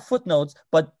have a lot of footnotes,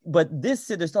 but this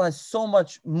Siddur still has so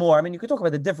much more. I mean, you could talk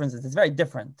about the differences. It's very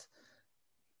different.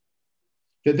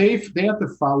 They have to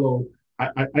follow.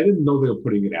 I didn't know they were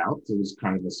putting it out. It was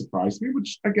kind of a surprise to me,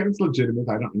 which again, it's legitimate.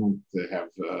 I don't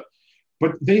have,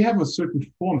 but they have a certain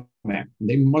format. And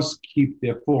they must keep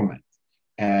their format.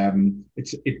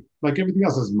 It's like everything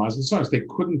else as Muslim songs. They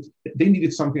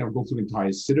needed something that would go through the entire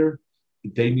siddur.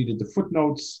 They needed the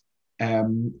footnotes,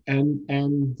 and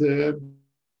they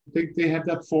have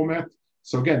that format.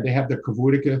 So again, they have the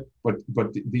kavurika, but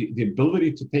the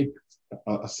ability to take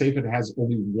a sefer that has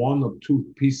only 1 or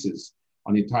 2 pieces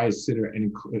on the entire siddur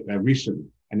and Rishon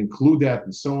and include that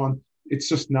and so on. It's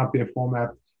just not their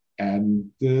format, and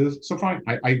so fine.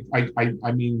 I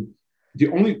mean, I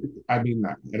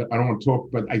don't want to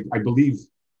talk, but I believe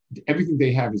everything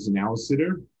they have is in our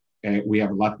siddur. We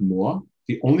have a lot more.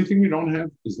 The only thing we don't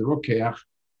have is the rokeach.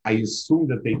 I assume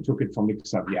that they took it from the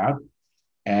Ksav Yad,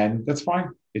 and that's fine.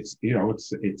 It's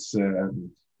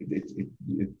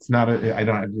not a. I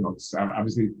don't have. It's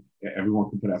obviously everyone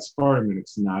can put out Seforim, and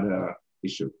it's not a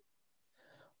issue.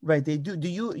 Right, they do. Do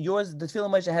yours, the Tefillah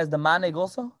Moshe has the manhig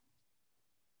also?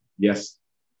 Yes,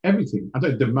 everything. I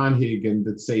thought the manhig and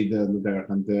the tzeder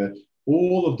and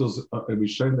all of those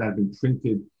Rishonim that have been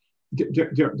printed.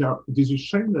 These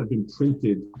Rishonim that have been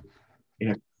printed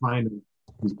in a kind of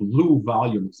these blue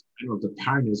volumes. The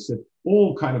pioneers,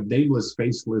 all kind of nameless,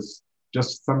 faceless.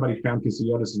 Just somebody found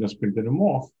Kisiyotis and just printed them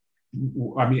off.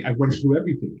 I mean, I went through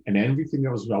everything, and everything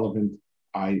that was relevant,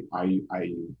 I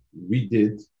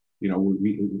redid.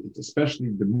 We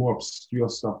especially the more obscure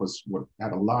stuff was what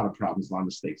had a lot of problems, a lot of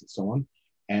mistakes, and so on.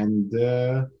 And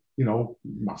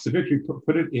Machzavitri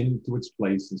put it into its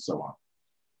place, and so on.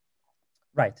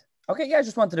 Right. Okay. Yeah, I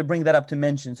just wanted to bring that up to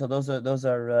mention. So those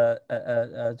are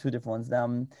 2 different ones.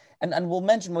 And we'll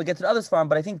get to the other Seforim,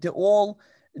 but I think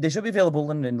they should be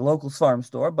available in the local Seforim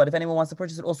store. But if anyone wants to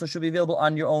purchase it, also should be available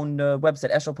on your own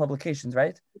website, Eshel Publications,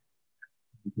 right?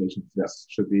 Yes,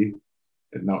 should be.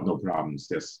 No problems.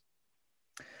 Yes.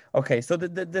 Okay, so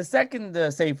the second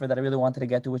sefer that I really wanted to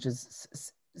get to, which is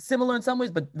similar in some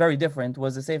ways but very different,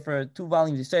 was a sefer 2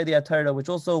 volumes, Yisrael Torah, which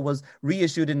also was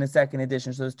reissued in the second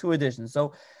edition. So there's 2 editions.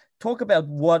 So talk about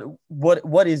what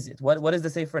is it? What is the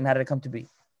sefer and how did it come to be?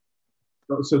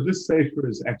 So this sefer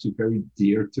is actually very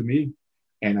dear to me,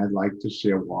 and I'd like to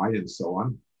share why and so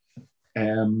on.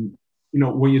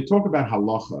 When you talk about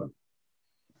halacha,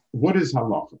 what is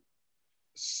halacha?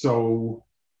 So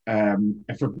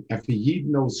if a Yid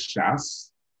knows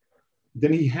Shas,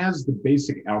 then he has the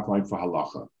basic outline for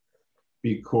halacha,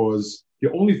 because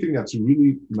the only thing that's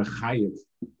really mechayev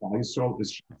by Yisrael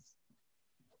is Shas.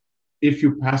 If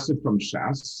you pass it from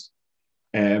Shas,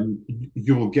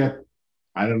 you will get,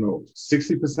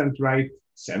 60% right,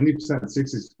 70%,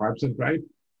 65% right.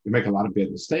 You make a lot of bad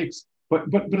mistakes,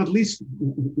 but at least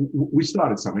we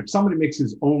started something. If somebody makes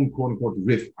his own quote unquote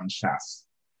riff on Shas,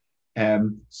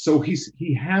 so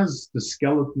he has the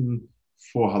skeleton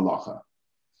for halacha.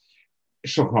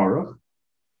 Shulchan Aruch,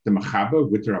 the Mechaber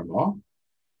with the Ramah,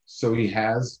 so he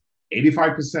has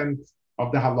 85%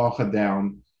 of the halacha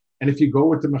down. And if you go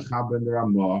with the Mechaber and the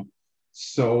Ramah,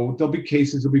 so there'll be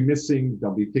cases will be missing,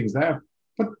 there'll be things there,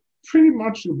 but pretty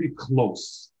much it'll be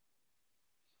close.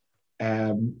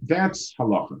 That's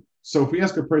halacha. So if we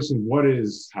ask a person what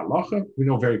is halacha, we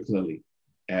know very clearly.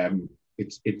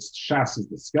 It's Shas is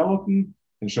the skeleton,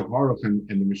 and Shulchan Aruch and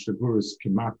the Mishnah Berurah is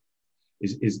Kemat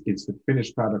is the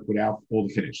finished product without all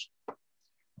the finish.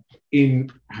 In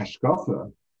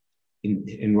Hashkafa,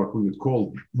 in what we would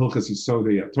call Hilchas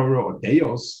Yisodei Torah or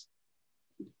Deos,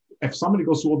 if somebody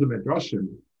goes through all the Midrashim,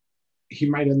 he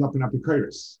might end up in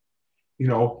Apikoros,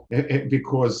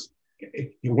 because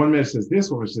one man says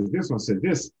this, one says this, one says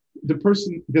this. The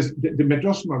person, the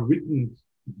Midrashim are written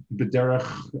b'derech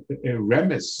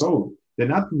remes, so they're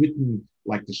not written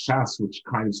like the Shas, which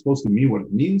kind of supposed to mean what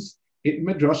it means.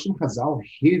 Midrashim Chazal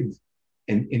hid,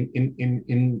 and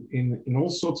in all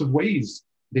sorts of ways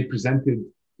they presented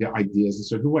their ideas a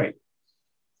certain way.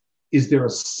 Is there a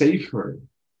sefer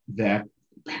that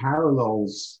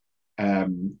parallels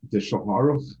the Shulchan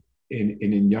Aruch in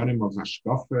Inyanim of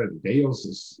Hashkafa and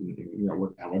Deos,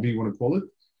 however you want to call it?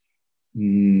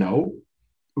 No.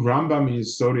 Rambam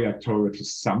is Sori Torah to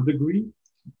some degree,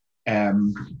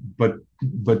 but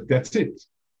that's it.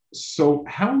 So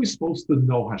how are we supposed to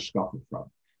know Hashkafa from?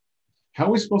 How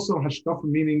are we supposed to know Hashkafa?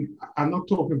 Meaning, I'm not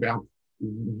talking about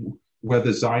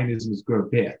whether Zionism is good or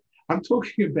bad. I'm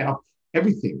talking about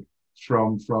everything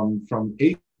from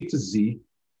A to Z.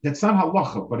 That's not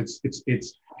halacha, but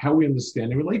it's how we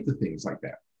understand and relate to things like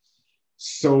that.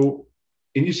 So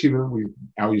in yeshiva,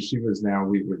 our yeshiva is now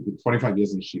we're 25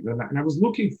 years in yeshiva, and I was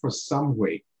looking for some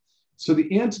way. So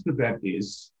the answer to that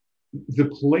is the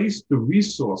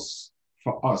resource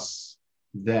for us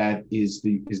that is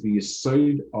the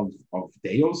yesod of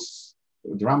Deos.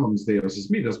 The Rambam's Deos is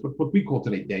Midas, but what we call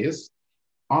today Deos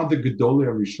are the Gedolei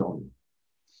Rishonim,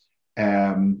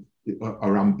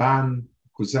 Ramban,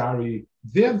 Kuzari.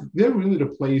 They're really the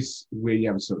place where you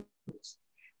have service.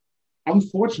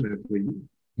 Unfortunately,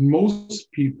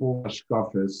 most people,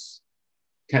 hashkafas,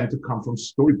 tend to come from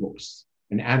storybooks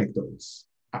and anecdotes.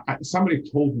 Somebody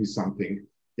told me something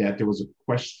that there was a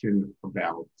question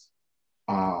about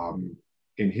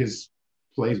in his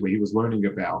place where he was learning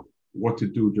about what to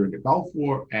do during the Gulf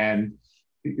War, and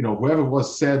whoever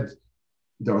was said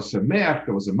there was a mer,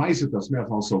 there was a meiser, there was mer,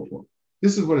 and so forth.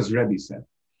 This is what his Rebbe said,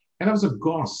 and I was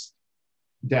aghast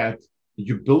that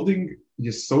you're building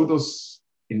Yesodos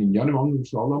in Inyanim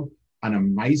Shalom on a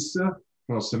meiser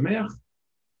or a semer.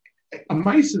 A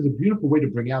meiser is a beautiful way to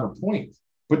bring out a point,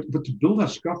 but to build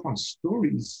hashkaf on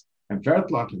stories and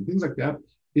vertlach and things like that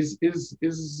is it's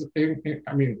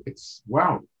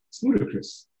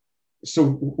ludicrous.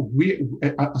 So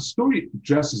a story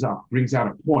dresses up, brings out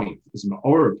a point, is an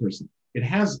aura person. A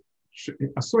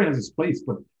story has its place,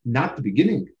 but not the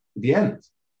beginning, the end.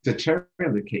 It's a cherry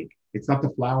on the cake. It's not the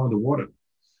flower in the water.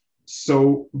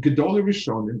 So Gedolei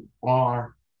Rishonim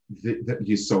are the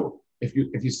Yisod. If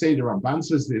you say the Ramban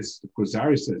says this, the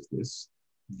Kuzari says this,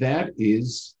 that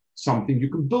is something you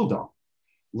can build on.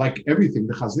 Like everything,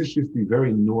 the Chaznish used to be very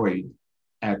annoyed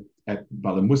at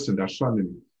Balamus and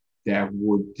Rishonim that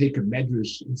would take a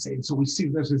medrash and say, so we see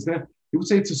this is that. He would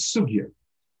say it's a sugya.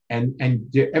 And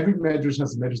every medrash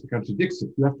has a medrash that contradicts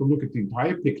it. You have to look at the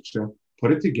entire picture,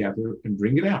 put it together, and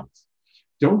bring it out.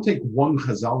 Don't take one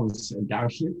chazal and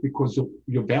darshan it, because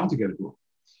you're bound to get it wrong.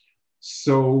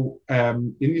 So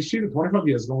in yeshiva, 25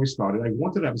 years ago when we started, I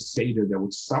wanted to have a seder that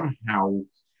would somehow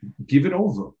give it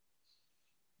over.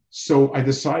 So I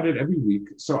decided every week.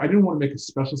 So I didn't want to make a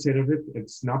special seder of it.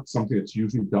 It's not something that's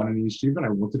usually done in yeshiva, and I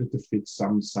wanted it to fit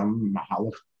some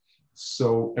mahalach.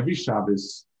 So every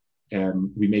Shabbos,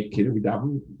 we make kiddush. We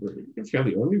daven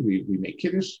fairly early. We make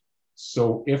kiddush.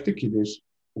 So after kiddush,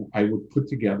 I would put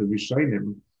together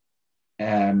Rishonim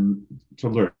to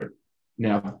learn.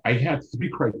 Now, I had 3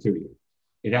 criteria.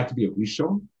 It had to be a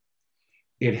Rishon.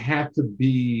 It had to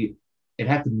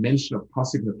mention a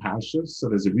pasuk in the Parashas. So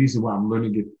there's a reason why I'm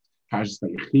learning it Parashas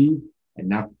Vayechi and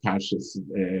not Parashas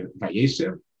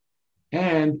Vayeshev.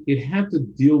 And it had to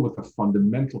deal with a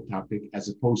fundamental topic as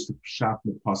opposed to Pshat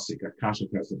Pasuk, Akasha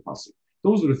Pasuk.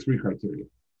 Those are the 3 criteria.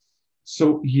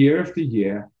 So year after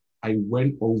year, I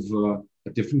went over a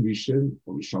different Rishon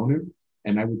or Rishonim,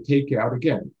 and I would take out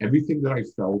again everything that I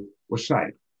felt was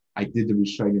shy. I did the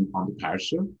Rishonim on the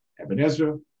Parsha, Eben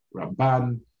Ezra,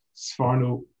 Ramban,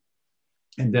 Sfarno,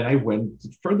 and then I went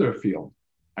further afield.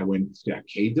 I went to the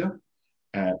Akedah,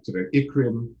 to the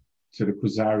Ikrim, to the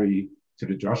Kuzari, to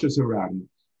the Drashas Aran,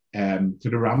 to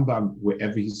the Rambam,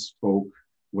 wherever he spoke,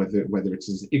 whether it's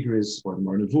his Igris or the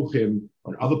Mar Nevuchim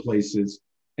or other places,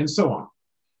 and so on.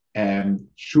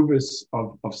 Shuvas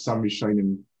of some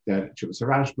Rishonim, that Shuvas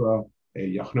Rashba,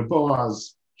 Yochna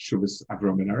Boaz, Shuvas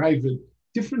Avram and Arayvid,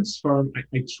 different Sfarim.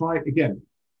 I try again.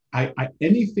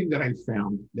 Anything that I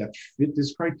found that fit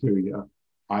this criteria,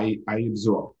 I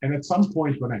absorb. And at some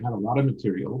point when I had a lot of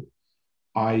material,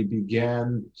 I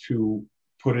began to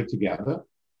put it together.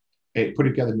 Put it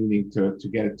together meaning to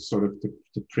get it sort of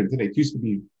to print it. It used to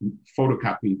be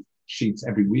photocopied sheets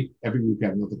every week. Every week I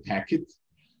had another packet.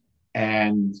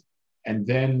 And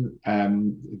then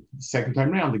second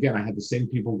time around, again, I had the same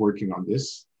people working on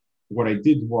this. What I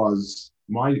did was,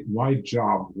 my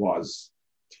job was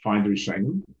to find the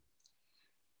Rishonim,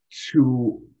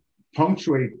 to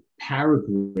punctuate,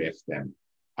 paragraph them.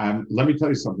 Let me tell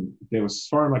you something. There was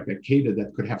Seforim like Akedah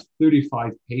that could have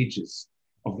 35 pages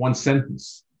of one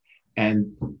sentence.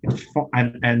 And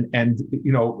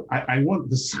you know, I want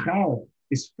the schar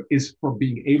is for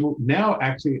being able now.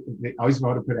 Actually, they always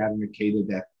want to put out an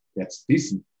Akedah that's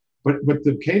decent, but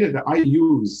the Akedah that I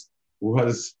used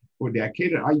was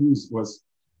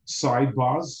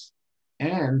sidebars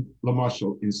and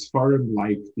lamashal in Seforim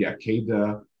like the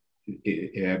Akedah,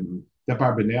 the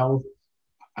Barbanel.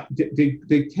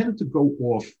 They tend to go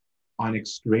off on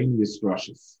extraneous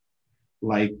rushes,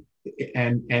 like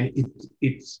and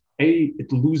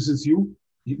it loses you.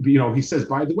 You know, he says,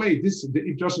 by the way,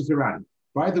 it just around.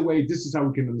 By the way, this is how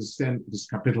we can understand this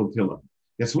capital Tilla.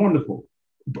 That's wonderful.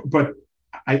 But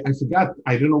I forgot,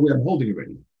 I don't know where I'm holding it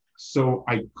already. So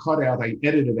I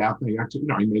edited out, and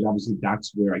I made obviously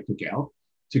dots where I took out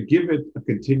to give it a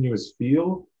continuous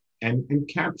feel and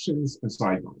captions and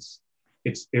sidebars.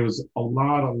 It was a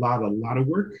lot of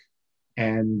work.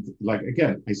 And like,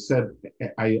 again, I said,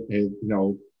 I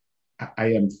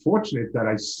am fortunate that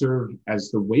I served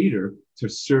as the waiter to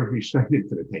serve Rishonim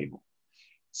to the table.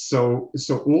 So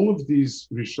all of these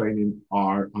Rishonim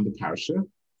are on the parsha.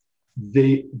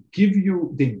 They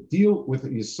deal with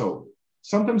your soul.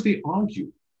 Sometimes they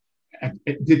argue.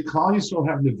 Did Klal Yisrael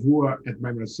have nevuah at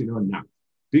Maimon Sinai or not?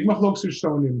 Big machlokes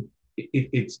Rishonim.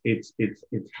 It's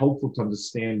helpful to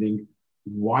understanding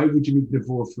why would you need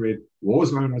nevuah for it? What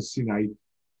was Maimon Sinai?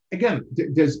 Again,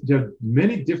 there are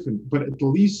many different, but at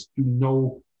least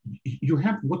you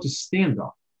have what to stand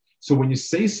on. So when you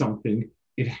say something,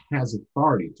 it has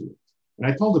authority to it. And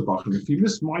I told the Bachman, if you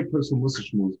missed my personal Mussar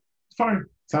Shmuz, it's fine.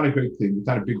 It's not a great thing. It's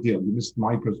not a big deal. You missed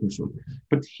my personal Shmuz.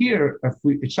 But here, at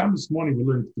Shabbos morning, we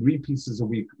learn 3 pieces a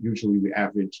week. Usually we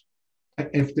average.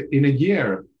 In a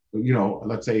year,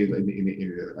 let's say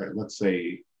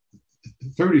 30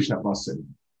 Shabbosim.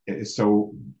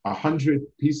 So 100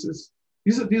 pieces.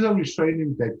 These are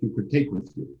Rishonim that you could take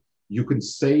with you. You can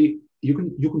say, you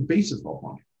can base it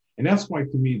on it. And that's why,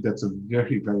 to me, that's a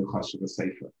very, very chashuv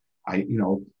sefer.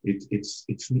 It's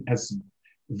as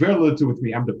very little to do with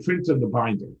me. I'm the printer and the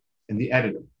binder and the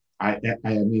editor. I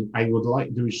would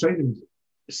like the Rishonim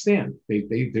stand.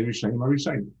 The Rishonim are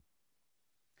Rishonim.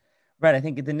 Right, I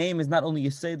think the name is not only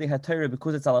Yisei de HaTorah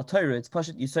because it's ala Torah, it's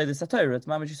Pashat Yisei de HaTorah, it's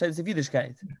Mamash Yisei de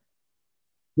Yiddishkeit.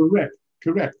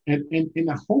 Correct. And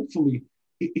hopefully,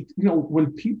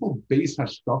 when people base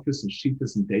hashkafas and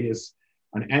shitas and deis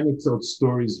on anecdotes,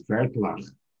 stories, vertlach,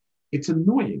 it's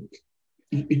annoying.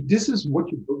 This is what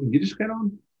you're building Yiddishkeit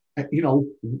on.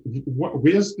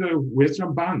 Where's the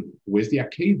Ramban? Where's the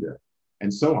Akedah?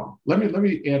 And so on. Let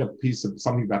me add a piece of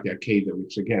something about the Akedah,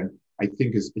 which again I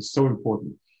think is so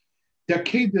important. The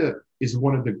Akedah is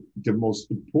one of the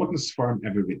most important Seforim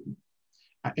ever written.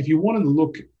 If you want to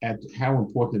look at how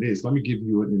important it is, let me give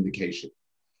you an indication.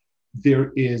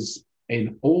 There is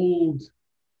an old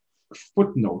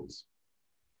footnote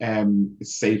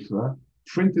sefer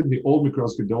printed in the old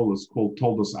Mikros Gedolos called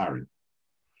Toldos Aaron.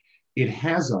 It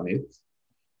has on it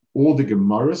all the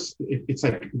Gemaras. It's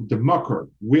like the Makar.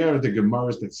 Where are the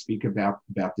Gemaras that speak about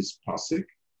this pasuk?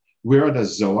 Where are the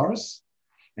Zohars?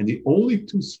 And the only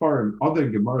 2 Seforim other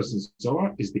than Gemaras and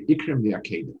Zohar is the Ikrim and the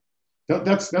Akedah.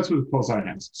 That's what it calls our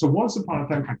hands. So once upon a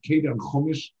time, Akedah and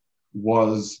Chumash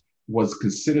was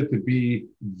considered to be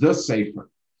the sefer.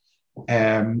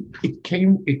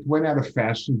 It went out of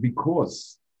fashion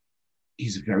because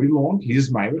he's very long. He is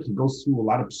Meirich. He goes through a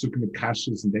lot of psukim and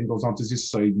kashas, and then goes on to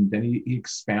Zisoid, and then he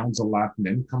expounds a lot, and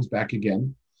then comes back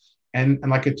again. And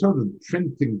like I told you,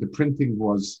 the printing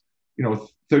was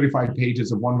 35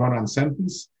 pages of one run-on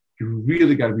sentence. You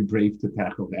really got to be brave to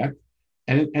tackle that.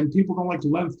 And people don't like to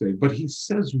learn today, but he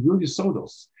says really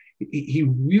sodos. He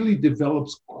really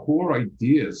develops core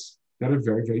ideas that are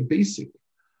very, very basic.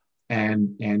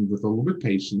 And with a little bit of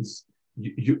patience,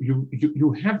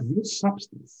 you have real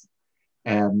substance.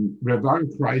 Rav Aaron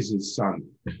Kreis's son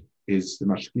is the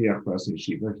mashgiach for us in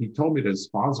Shiva. He told me that his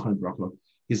father's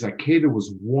his Akedah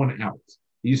was worn out.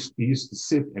 he used to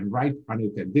sit and write on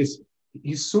it and this.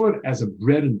 He saw it as a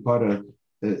bread and butter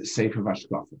Sefer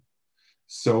Vashkafa.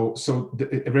 So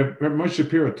Reb Moshe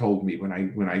Shapiro told me when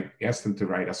I asked him to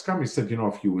write Askam, he said,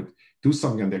 if you would do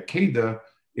something on the Akedah,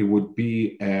 it would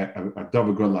be a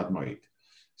Davar Golad Moed.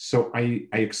 So I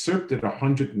excerpted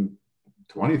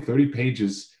 120, 30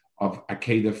 pages of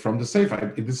Akedah from the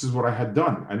Sefer. This is what I had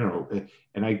done. I don't know,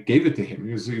 and I gave it to him.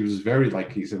 He was very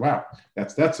he said, "Wow,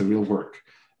 that's a real work."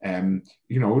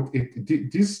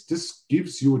 This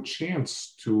gives you a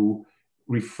chance to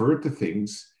refer to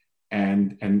things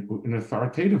and in an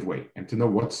authoritative way, and to know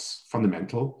what's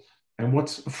fundamental and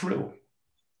what's a frill.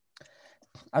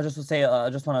 I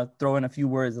just want to throw in a few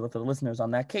words for the listeners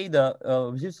on that. Keda,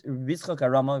 Yitzchak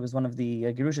Arama, was one of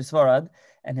the Gerush Sfarad,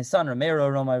 and his son Ramiro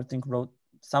Arama, I think, wrote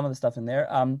some of the stuff in there.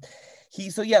 Like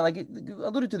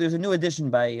alluded to, there's a new edition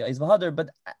by Isvahadar, but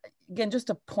again, just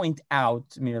to point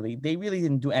out merely, they really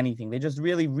didn't do anything. They just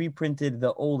really reprinted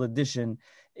the old edition,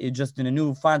 just in a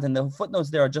new font, and the footnotes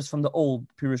there are just from the old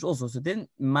Pirush also. So it didn't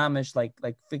mamish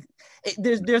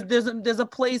there's a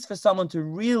place for someone to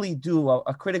really do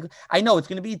a critical. I know it's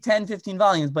going to be 10, 15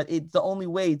 volumes, but it's the only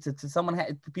way to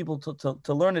people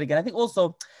to learn it again. I think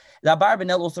also the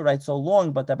Abarbanel also writes so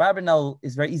long, but the Abarbanel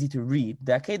is very easy to read.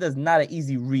 The Akedah is not an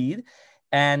easy read.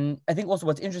 And I think also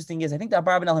what's interesting is I think the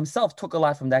Abarbanel himself took a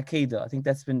lot from the Akedah. I think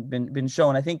that's been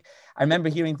shown. I remember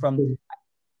hearing from,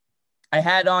 I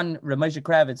had on Ramesha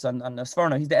Kravitz on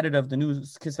Sfarno. He's the editor of the new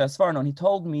Kisvei Sfarno, and he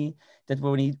told me that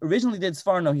when he originally did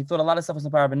Sfarno, he thought a lot of stuff was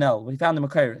in Abarbanel, but he found the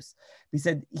Makairis. He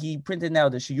said he printed now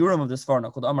the Shiurim of the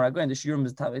Sfarno called Amar Agoin. The Shiurim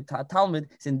is Talmud.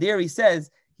 And there he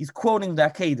says he's quoting the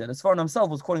Akedah. The Sfarno himself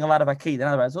was quoting a lot of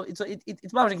Akedah. So it's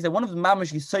mamash. He said one of the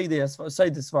mamash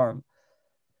Yisoidei the Sfarim.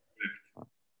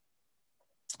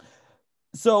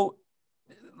 So,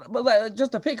 but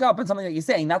just to pick up on something that you're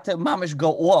saying, not to mamish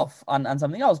go off on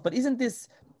something else, but isn't this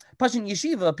Pashin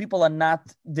Yeshiva, people are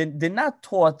not, they're not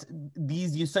taught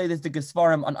these, you say this, the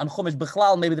Gesvarim on Chumash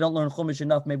Bechlal, maybe they don't learn Chumash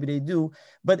enough, maybe they do,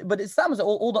 but it's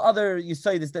all the other, you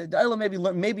say this, the Elam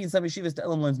maybe in some Yeshivas the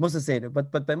Elam learns Musa Seder,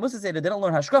 but by Musa Seder, they don't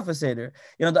learn Hashkafa Seder.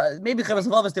 Maybe Chavas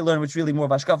Vavis they learn, which really more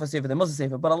of Hashkafa Seder than Musa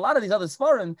Seder, but a lot of these other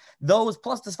Svarim, those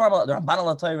plus the Svarim, the Ramban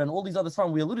al-Atayr and all these other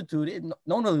Svarim we alluded to,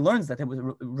 no one really learns that.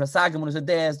 Rasagim, when it's a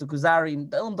Deas, the Kuzari,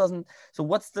 the Elam doesn't, so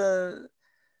what's the...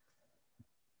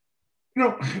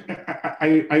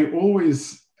 I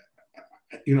always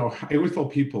tell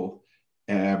people,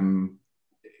 you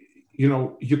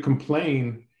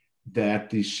complain that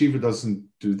the Shiva doesn't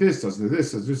do this, doesn't do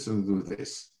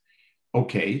this.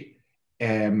 Okay.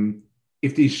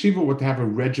 If the Yeshiva were to have a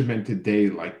regimented day,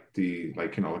 like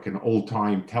an old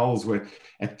time tells where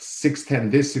at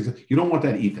 6:10 this, you don't want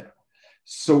that either.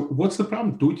 So what's the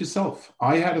problem? Do it yourself.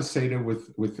 I had a Seder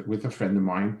with a friend of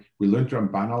mine. We learned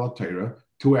Ramban al-Torah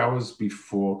 2 hours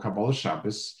before Kabbalah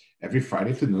Shabbos. Every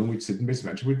Friday afternoon, we'd sit in Beis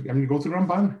Medrash and we'd go to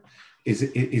Ramban.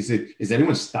 Is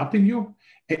anyone stopping you?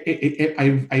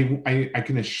 I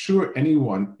can assure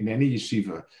anyone in any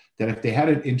yeshiva that if they had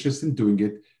an interest in doing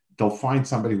it, they'll find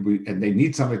somebody and they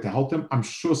need somebody to help them. I'm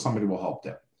sure somebody will help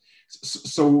them.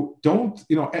 So don't,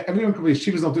 everyone can be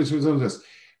yeshivas don't do this, yeshivas don't do this.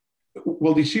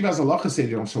 Well, the yeshiva has a lacha say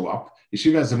they don't show up.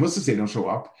 Yeshiva has a musa say they don't show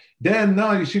up. Then no,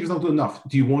 yeshivas don't do enough.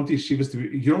 Do you want the yeshivas to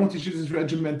be? You don't want the yeshivas to be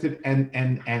regimented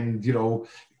and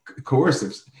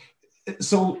coercive.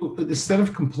 So instead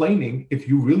of complaining, if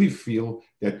you really feel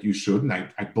that you should, and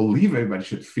I believe everybody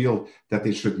should feel that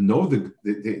they should know the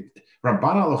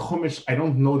Ramban al Chumash. I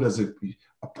don't know there's a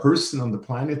person on the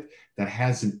planet that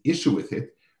has an issue with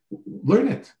it. Learn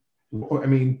it. I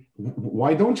mean,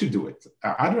 why don't you do it?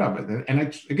 And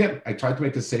I try to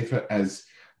make the sefer as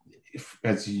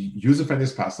user-friendly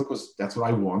as possible because that's what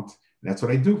I want. And that's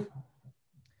what I do.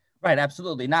 Right,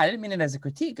 absolutely. No, I didn't mean it as a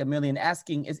critique. I'm merely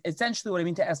essentially what I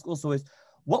mean to ask also is,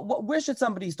 where should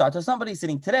somebody start? So somebody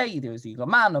sitting today, either is a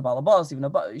man, a balabas, even a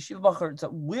yeshiva bacher. So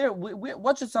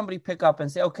what should somebody pick up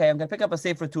and say, okay, I'm going to pick up a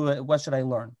sefer to what should I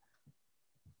learn?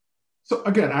 So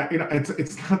again,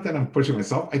 it's not that I'm pushing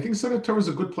myself. I think Seder Torah is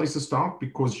a good place to start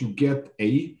because you get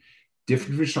a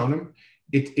different Rishonim.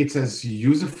 It's as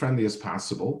user-friendly as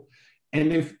possible.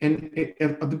 And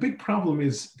the big problem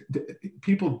is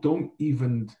people don't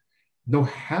even know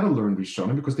how to learn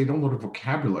Rishonim because they don't know the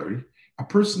vocabulary. A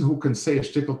person who can say a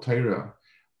shtickle Torah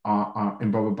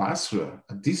in Baba Basra,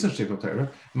 a decent shtickle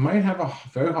Torah, might have a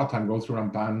very hard time going through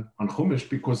Ramban on Chumash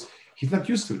because he's not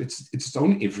used to it. It's its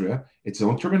own ivra, its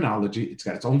own terminology, it's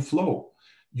got its own flow.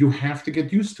 You have to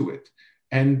get used to it.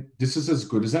 And this is as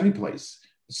good as any place.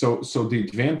 So the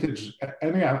advantage, I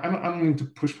don't mean to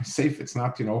push my safe. It's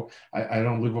not, I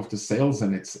don't live off the sales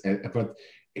but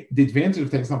the advantage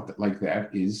of things like that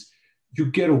is You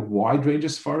get a wide range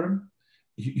of Seforim.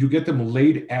 You get them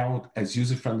laid out as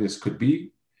user-friendly as could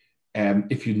be.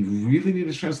 If you really need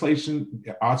a translation,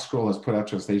 ArtScroll has put out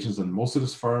translations on most of the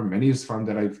Seforim, many of the Seforim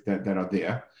that are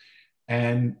there,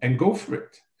 and go for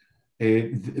it.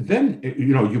 Then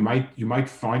you might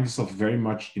find yourself very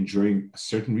much enjoying a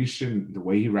certain Rishon, the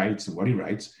way he writes and what he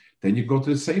writes. Then you go to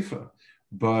the Sefer,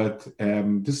 but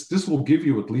this will give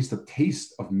you at least a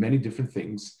taste of many different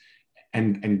things,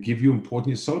 and give you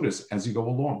important yesodis as you go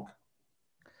along.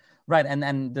 Right,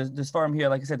 and this forum here,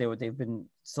 like I said, they've been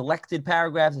selected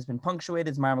paragraphs. It's been punctuated.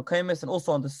 It's Maramakaimis, and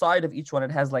also on the side of each one,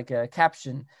 it has like a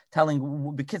caption telling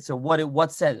Bekitzer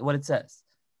what it says.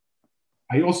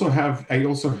 I also have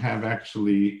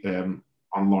actually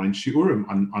online shiurim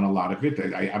on a lot of it.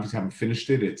 I obviously haven't finished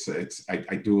it.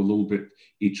 I do a little bit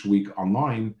each week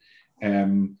online. I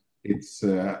know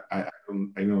that I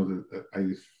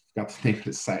forgot the name of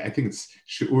the site. I think it's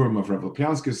shiurim of Rav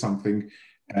Lopiansky or something.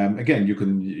 Again, you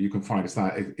can find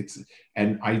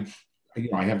and I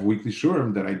have weekly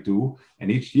shiurim that I do, and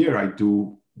each year I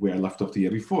do where I left off the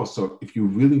year before. So if you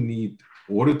really need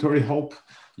auditory help,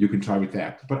 you can try with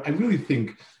that. But I really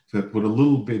think that with a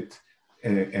little bit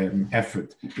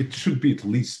effort, it should be at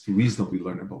least reasonably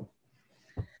learnable.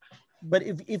 But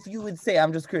if you would say,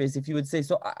 I'm just curious, if you would say,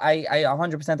 so I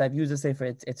 100%, I've used a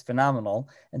Sefer, it's phenomenal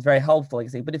and very helpful, like I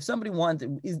say. But if somebody wants,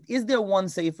 is there one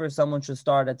Sefer someone should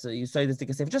start at? You say this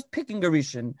Sefer, just picking a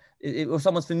Rishon, or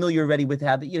someone's familiar already with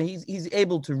how he's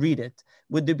able to read it.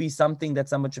 Would there be something that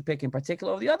someone should pick in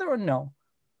particular over the other, or no?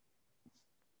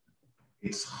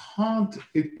 It's hard.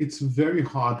 It's very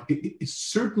hard. It's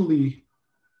certainly.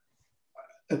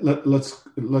 Let's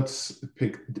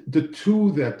pick the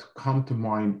two that come to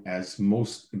mind as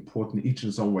most important, each in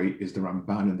its own way, is the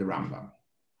Ramban and the Rambam.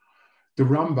 The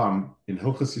Rambam in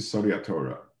Hilchos Yisodei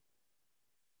Torah,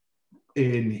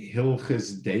 in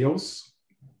Hilchos Deos,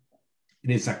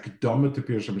 in his Akdama to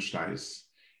Pirush HaMishnayos,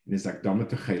 in his Akdama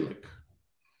to Chelik,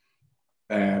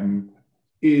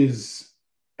 is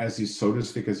as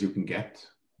yesodistic as you can get.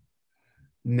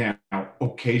 Now,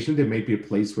 occasionally there may be a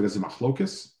place where there's a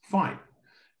machlokas, fine.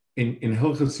 In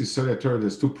Hilchos Yisodei Torah,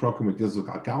 there's two prokim that deals with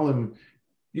Alkalim.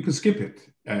 You can skip it.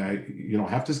 You don't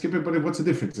have to skip it, but what's the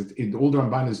difference? All the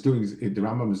Ramban is doing, the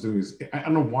Rambam is doing is, I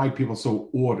don't know why people are so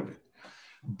awed of it,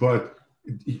 but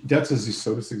that's as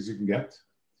yesodistic as you can get.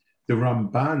 The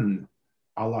Ramban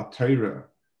ala Torah,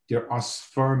 there are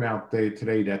Seforim out there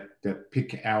today that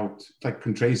pick out, like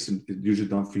Contrason, usually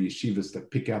done for yeshivas,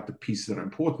 that pick out the pieces that are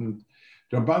important.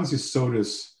 The Ramban's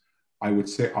yesodis, I would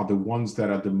say, are the ones that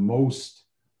are the most,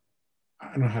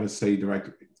 I don't know how to say it right.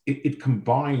 It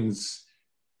combines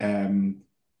Rishonim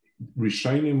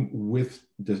with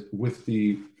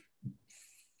the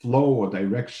flow or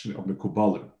direction of the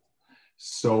Kabbalah.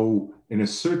 So in a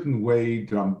certain way,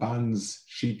 the Ramban's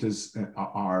shitas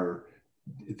are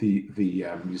the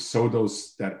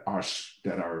Yisodos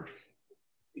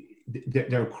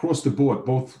they're across the board,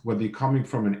 both whether you're coming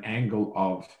from an angle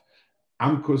of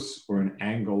Amkus or an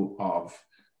angle of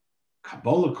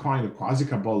Kabbalah kind of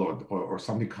quasi-Kabbalah or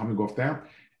something coming off that.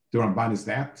 The Ramban is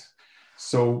that.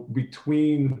 So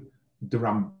between the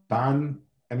Ramban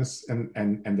and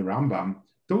the Rambam,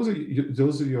 those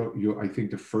are your I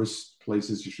think the first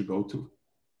places you should go to.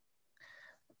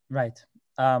 Right.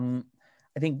 I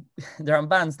think the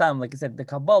Ramban's time, like I said, the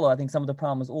Kabbalah, I think some of the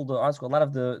problem is all the article, a lot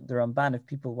of the Ramban, if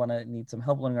people need some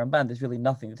help learning Ramban, there's really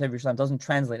nothing. The Tev Yerushalayim doesn't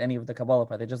translate any of the Kabbalah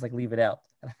part. They just leave it out.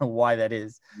 I don't know why that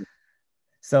is.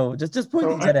 So just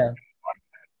pointing that out. A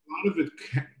lot of it,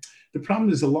 the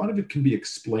problem is a lot of it can be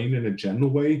explained in a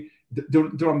general way. The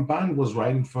Ramban was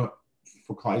writing for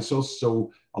Klaisos,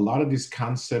 so a lot of these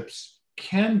concepts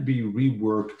can be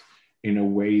reworked in a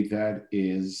way that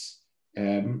is,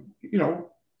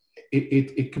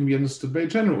 it can be understood by a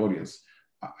general audience.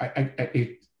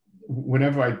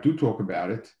 Whenever I do talk about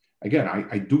it, again,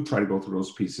 I do try to go through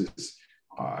those pieces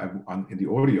in the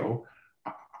audio.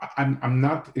 I'm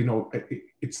not,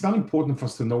 it's not important for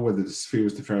us to know whether the sphere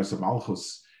is the Tiferes of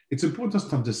Malchus. It's important for us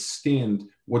to understand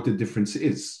what the difference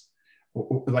is.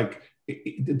 The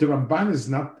Ramban is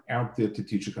not out there to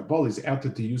teach a Kabbalah, he's out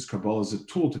there to use Kabbalah as a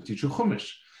tool to teach a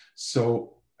Chumash.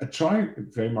 So I try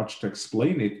very much to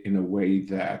explain it in a way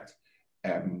that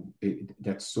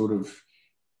that sort of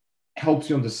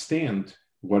helps you understand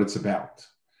what it's about.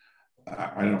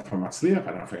 I don't know if I'm Matzliach,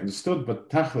 I don't know if I understood, but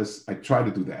Tachlis, I try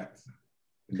to do that.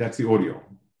 That's the audio.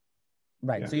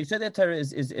 Right. Yeah. So you said that Torah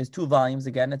is 2 volumes.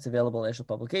 Again, it's available in Eshel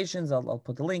Publications. I'll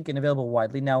put the link and available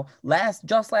widely. Now,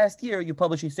 just last year, you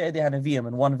published Yisrael Hanavim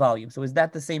in 1 volume. So is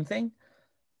that the same thing?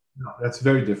 No, that's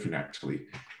very different, actually.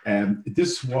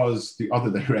 This was the other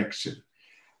direction.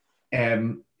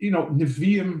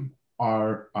 Nevi'im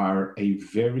are a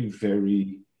very,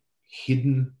 very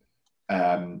hidden.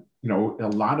 A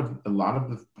lot of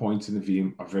the points in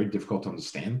Nevi'im are very difficult to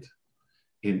understand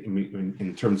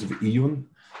in terms of iyun.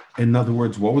 In other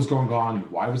words, what was going on?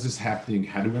 Why was this happening?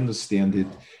 How do we understand it?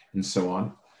 And so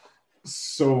on.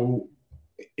 So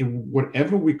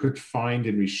whatever we could find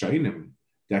in Rishonim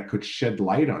that could shed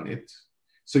light on it.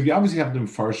 So you obviously have the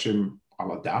Mefarshim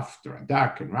Aladaf,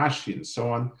 Radak, and Rashi, and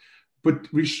so on. But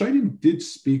Rishonim did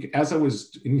speak, as I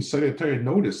was in Yisrael Torah, I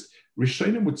noticed,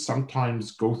 Rishonim would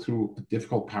sometimes go through a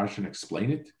difficult parsha and explain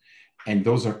it. And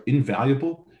those are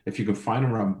invaluable. If you can find a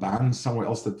Ramban somewhere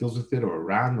else that deals with it, or a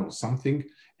Ran or something,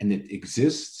 and it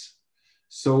exists.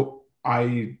 So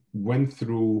I went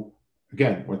through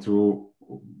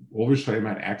all Rishonim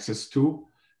had access to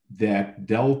that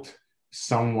dealt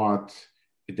somewhat,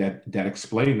 that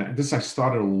explained that. This I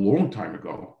started a long time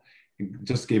ago.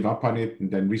 Just gave up on it and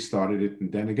then restarted it.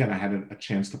 And then again, I had a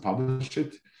chance to publish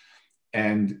it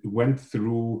and went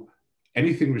through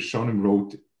anything Rishonim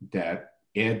wrote that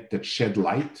shed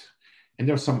light. And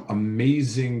there are some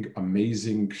amazing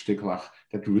shtiklach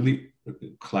that really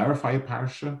clarify a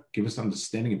parasha, give us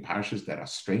understanding in parashas that are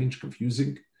strange,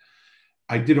 confusing.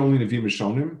 I did only Nevi'im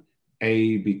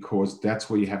Rishonim, because that's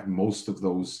where you have most of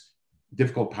those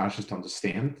difficult parashas to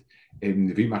understand. In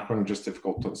Nevi'im Achronim, just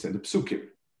difficult to understand the psukim.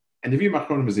 And Nevi'im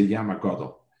Achronim is a Yam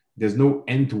HaGadol. There's no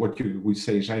end to what you would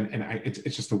say, and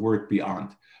it's just a word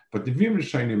beyond. But Nevi'im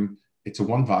Rishonim, it's a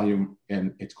one volume,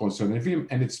 and it's called Nevi'im,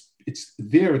 and it's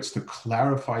to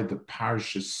clarify the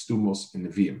parashas stumos in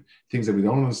Nevi'im, things that we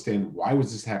don't understand. Why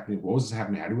was this happening? What was this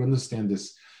happening? How do we understand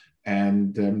this?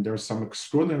 And there are some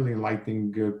extraordinarily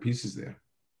enlightening pieces there.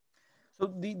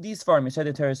 So these farm,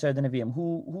 Yisrael Torah, Yisrael Nevi'im,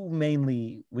 who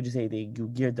mainly would you say you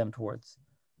geared them towards?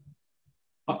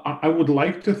 I would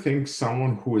like to think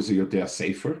someone who is a Yodea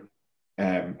Sefer,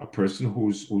 a person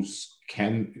who's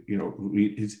can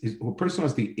read, a person who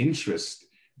has the interest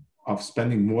of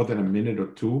spending more than a minute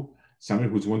or two, somebody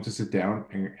who's willing to sit down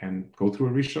and go through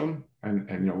a Rishon and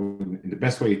in the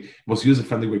best way, most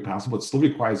user-friendly way possible. It still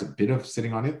requires a bit of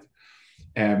sitting on it.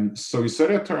 So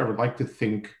Yisrael Torah, I would like to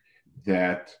think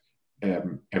that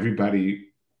everybody,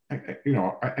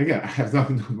 again, I have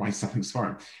nothing to do with my son's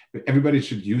farm, but everybody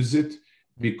should use it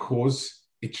because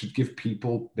it should give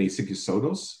people basic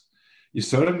Yisodos.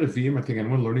 Yisod Nevi'im, I think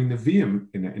anyone learning Nevi'im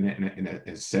in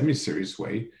a semi-serious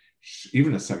way,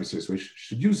 even a semi-serious way,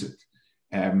 should use it.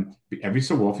 Every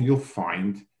so often you'll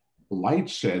find light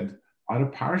shed on a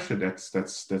parasha that's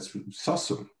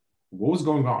sasum. What was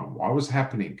going on? What was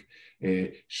happening?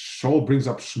 Shaul brings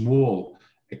up Shmuel.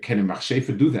 Can a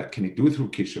Machshefa do that? Can he do it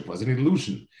through Kishiv? Was it an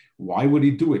illusion? Why would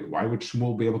he do it? Why would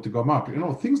Shmuel be able to come up?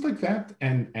 Things like that.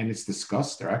 And it's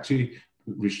discussed. They're actually,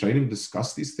 Rishonim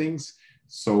discuss these things.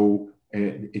 So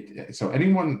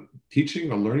anyone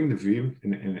teaching or learning the view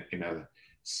in a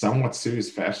somewhat serious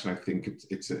fashion, I think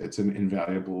it's an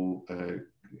invaluable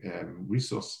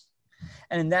resource.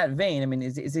 And in that vein, I mean,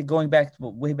 is it going back to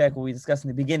way back what we discussed in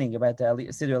the beginning about the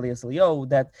Siddur Elias Eliyahu,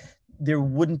 that there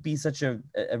wouldn't be such a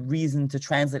reason to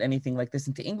translate anything like this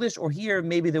into English, or here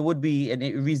maybe there would be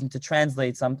a reason to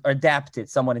translate some or adapt it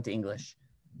somewhat into English?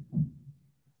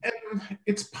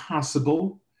 It's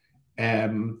possible.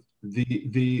 The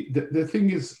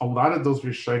thing is, a lot of those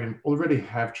Rishonim already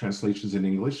have translations in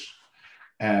English.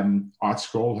 Art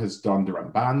Scroll has done the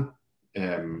Ramban.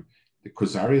 The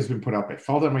Kuzari has been put out by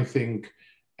Feldheim, I think.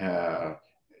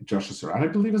 Joshua Saran, I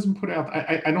believe, has been put out.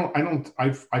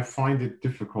 I find it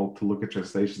difficult to look at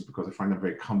translations because I find them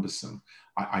very cumbersome.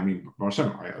 I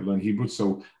learned Hebrew,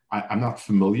 so I'm not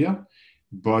familiar.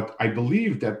 But I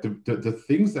believe that the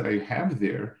things that I have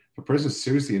there, if a person is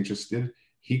seriously interested,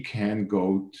 he can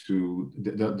go to,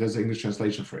 there's an English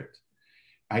translation for it.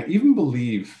 I even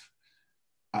believe,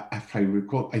 if I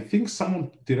recall, I think someone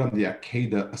did on the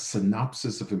Akedah a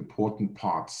synopsis of important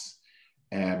parts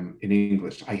in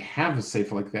English. I have a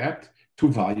sefer like that, 2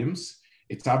 volumes.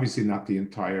 It's obviously not the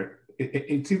entire,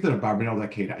 it's either a Barbanel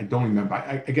Akedah, I don't remember.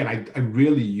 I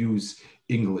really use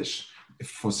English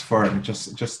for Seforim.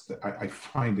 I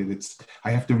find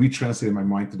I have to retranslate in my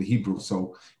mind to the Hebrew,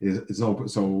 so there's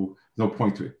no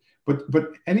point to it.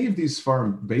 But any of these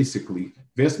Seforim, basically,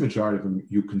 vast majority of them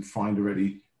you can find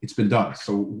already. It's been done.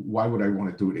 So why would I want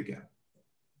to do it again?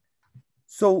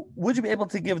 So would you be able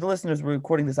to give the listeners, we're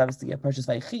recording this obviously at Parshas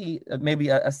Vayechi, maybe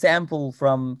a sample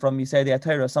from Yisrael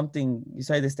Torah, something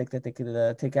Yisraelistic that they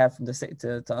could take out from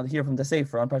to hear from the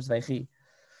Sefer on Parshas Vayechi?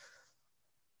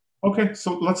 Okay,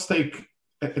 so let's take,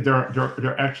 there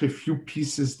are actually a few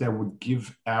pieces that would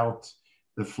give out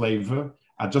the flavor.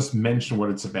 I'll just mention what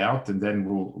it's about, and then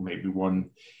we'll maybe one.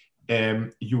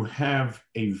 you have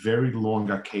a very long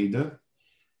Akeda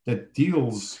that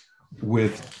deals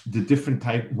with the different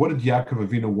type. What did Yaakov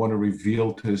Avinu want to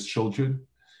reveal to his children?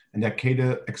 And the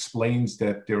Akeda explains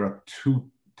that there are two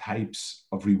types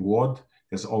of reward.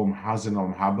 There's Olam Haz and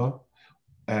Olam Haba.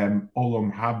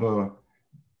 Olam Haba,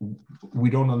 we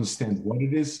don't understand what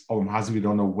it is. Olam Haz, we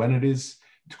don't know when it is.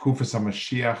 T'kufas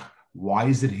HaMashiach, why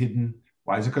is it hidden?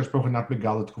 Why is the Kadosh Baruch Hu not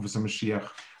Megala T'kufas HaMashiach?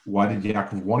 Why did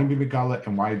Yaakov want to be Megala,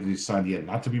 and why did he decide yet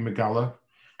not to be Megala?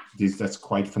 That's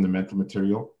quite fundamental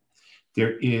material.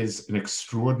 There is an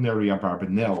extraordinary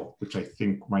Abarbanel, which I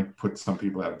think might put some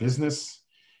people out of business.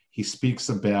 He speaks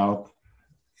about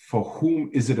for whom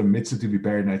is it a mitzvah to be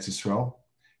buried in Eretz Yisrael?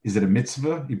 Is it a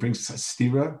mitzvah? He brings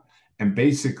stira, and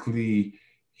basically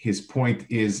his point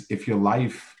is if your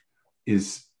life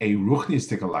is a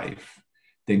ruchnistic life,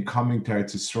 then coming to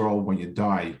Eretz Yisrael when you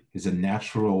die is a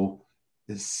natural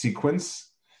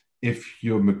sequence. If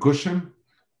you're megushim,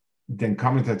 then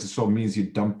coming to Eretz Yisrael means you're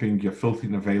dumping your filthy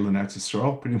nevel in Eretz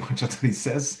Yisrael. Pretty much that's what he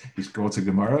says. He's going to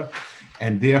Gemara,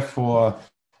 and therefore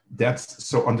that's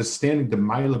so understanding the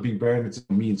mile of being buried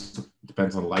means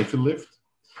depends on the life you lived.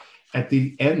 At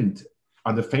the end,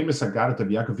 on the famous Agadat of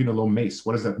Yaakov Avinu Lo Meis,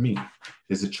 what does that mean?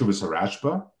 There's a Chuvas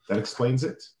Harashba that explains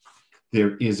it.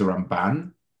 There is a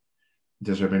Ramban.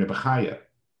 There's Rabbeinu Bechaya.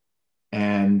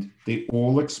 And they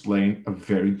all explain a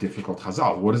very difficult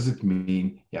Chazal. What does it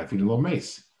mean, Yaakov Avinu Lo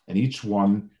Meis? And each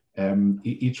one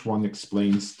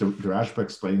explains, the Rashba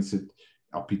explains it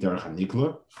Al Pi Derech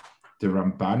HaNigla. The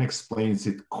Ramban explains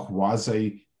it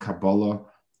quasi Kabbalah.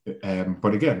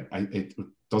 But again, it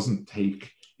doesn't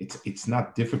take, it's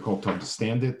not difficult to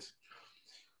understand it.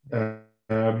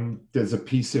 There's a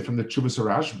piece here from the Chuvas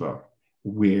Rashba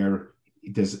where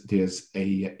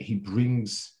he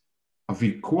brings a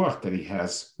vikuach that he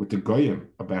has with the Goyim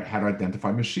about how to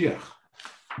identify Mashiach,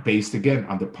 based again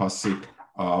on the pasuk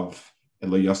of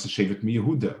Elo Yasa Shevet Mi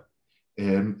Yehuda,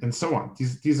 and so on.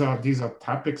 These are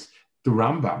topics. The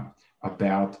Rambam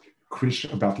about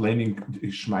Krishna, about learning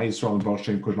Shema Yisrael and Baal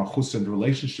Shem Kol Malchus and the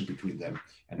relationship between them,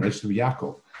 and Reish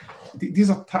Yaakov. These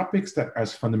are topics that are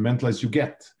as fundamental as you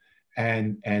get,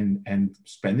 and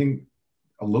spending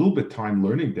a little bit time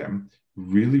learning them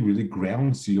really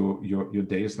grounds your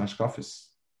Deus Nashkafis.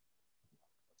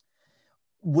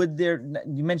 Would there?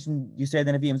 You mentioned you said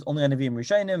the Nevi'im is only on Nevi'im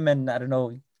Rishonim, and I don't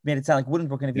know, made it sound like you wouldn't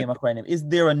work on Nevi'im Achronim. Is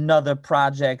there another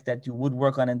project that you would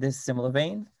work on in this similar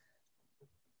vein?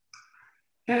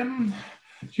 I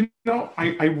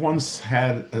once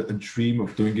had a dream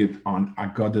of doing it on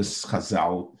Agadas,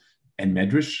 Chazal, and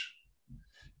Medrash.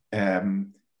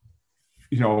 The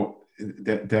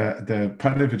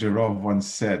Panovich Rav once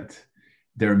said,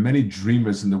 "There are many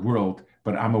dreamers in the world,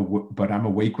 but I'm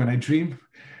awake when I dream."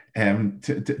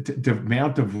 The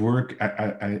amount of work,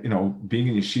 being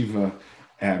in yeshiva,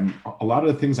 a lot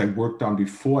of the things I worked on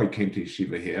before I came to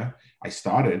yeshiva here, I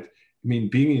started. Being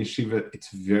in yeshiva, it's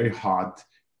very hard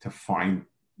to find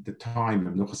the time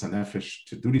and menuchas hanefesh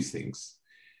to do these things.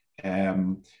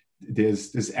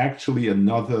 There's actually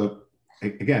another,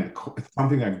 again,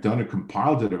 something I've done or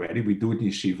compiled it already. We do it in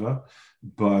yeshiva,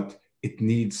 but it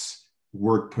needs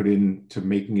work put into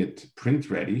making it print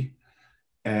ready.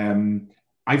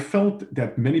 I felt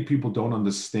that many people don't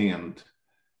understand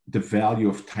the value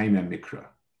of time and mikra.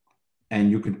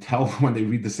 And you can tell when they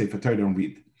read the Sefer Torah, they don't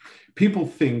read. People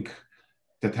think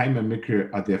that time and mikra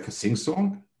are there for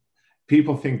sing-song.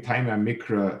 People think time and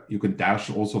mikra, you can dash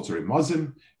all sorts of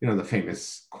remazim, the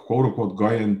famous quote-unquote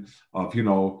goyen of,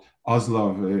 Ozla,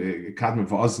 Kadma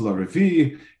v'Ozla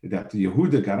Revi, that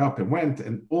Yehuda got up and went,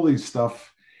 and all these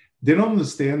stuff. They don't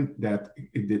understand that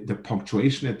the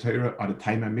punctuation in Torah are the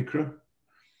time and mikra.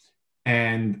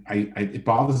 And it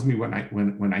bothers me when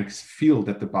I feel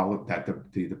that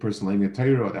the person laying the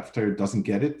Torah or the Torah doesn't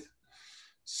get it.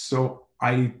 So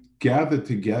I gather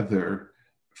together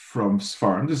from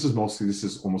Seforim. This is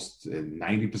almost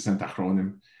 90%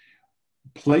 Achronim,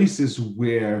 places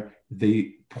where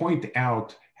they point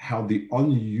out how the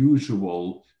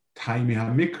unusual time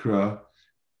HaMikra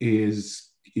is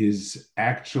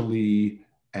actually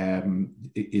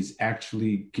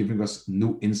giving us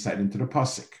new insight into the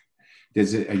pasuk.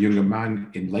 There's a younger man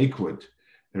in Lakewood,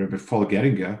 Rabbi Fall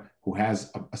Geringer, who has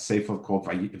a sefer called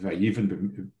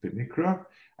Vayiven B'Mikra,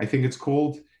 I think it's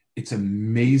called. It's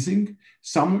amazing.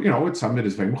 Some of it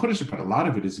is very mechudesh, but a lot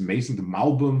of it is amazing. The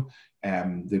Malbim,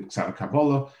 the Ksara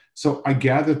Kabbalah. So I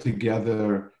gathered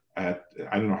together I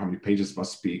don't know how many pages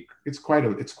must be. It's quite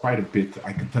a bit.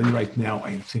 I can tell you right now.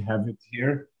 I actually have it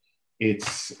here.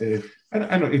 It's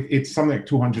I know it's something like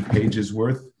 200 pages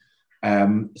worth.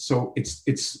 So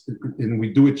it's and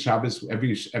we do it Shabbos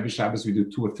every Shabbos we do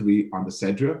 2 or 3 on the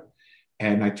Sedra.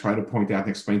 and I try to point out and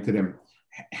explain to them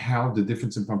how the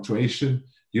difference in punctuation.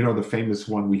 The famous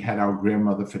one, we had our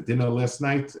grandmother for dinner last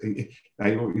night.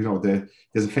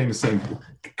 There's a famous saying,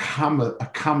 a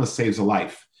comma saves a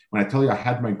life. When I tell you I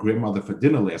had my grandmother for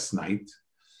dinner last night,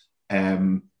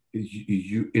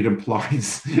 it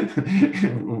implies, I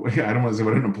don't want to say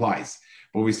what it implies,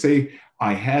 but we say,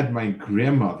 I had my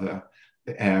grandmother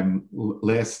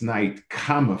last night,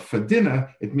 comma, for dinner,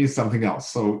 it means something else.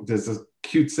 So there's a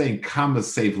cute saying,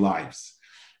 commas save lives,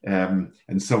 and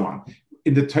so on.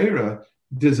 In the Torah,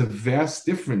 there's a vast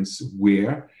difference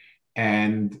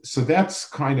and so that's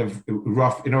kind of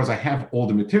rough. As I have all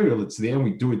the material, it's there, and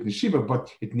we do it in Shiva, but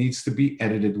it needs to be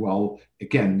edited well.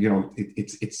 Again,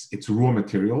 it's raw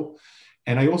material.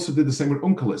 And I also did the same with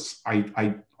Unkelis.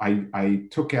 I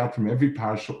took out from every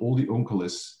parsha all the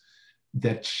Unkelis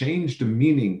that changed the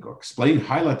meaning or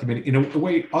highlight the meaning in a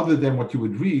way other than what you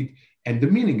would read and the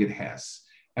meaning it has.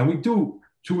 And we do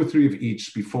 2 or 3 of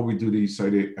each before we do the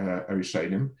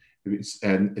Rishonim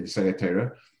and the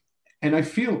Torah. And I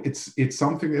feel it's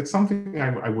something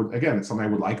I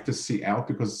would like to see out,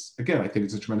 because again, I think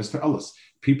it's a tremendous ta'alus.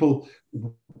 People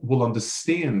will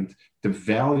understand the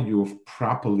value of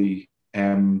properly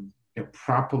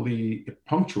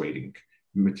punctuating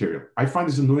material. I find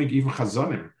this annoying, even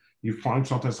Chazanim. You find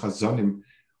sometimes Chazanim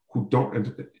who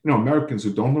don't, Americans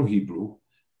who don't know Hebrew,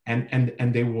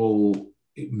 and they will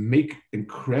make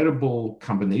incredible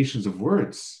combinations of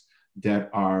words that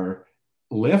are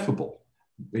laughable.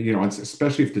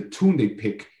 Especially if the tune they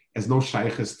pick has no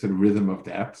shaykhs to the rhythm of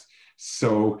that.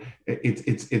 So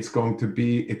it's going to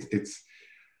be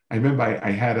I remember I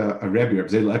had a Rebbe, Reb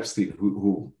Zayl Epstein,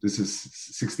 who this is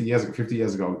 50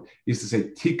 years ago, used to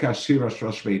say Tika Shira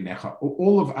Shrosh Necha.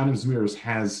 All of Anim Zmiros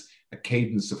has a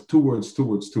cadence of 2 words, 2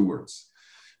 words, 2 words.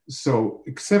 So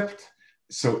he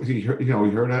heard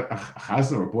a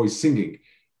chazan or a boy singing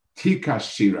Tika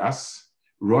Shiras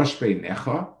Rosh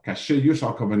Necha Kasher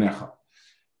Yushal Kavanecha.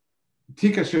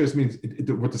 Tika Shiras means,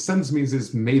 what the sentence means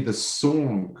is, may the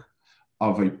song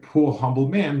of a poor, humble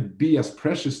man be as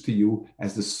precious to you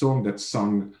as the song that's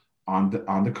sung on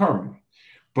the carbon.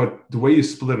 But the way you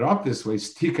split it up this way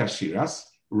is Tika Shiras,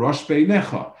 Rosh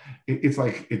Beinecha. It's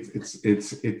like it's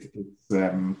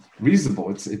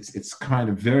reasonable. It's kind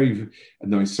of very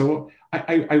annoying. So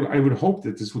I would hope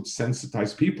that this would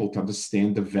sensitize people to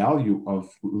understand the value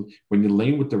of, when you're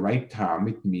laying with the right time,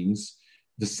 it means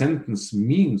the sentence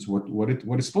means what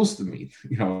it's supposed to mean.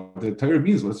 The Torah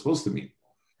means what it's supposed to mean.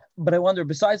 But I wonder,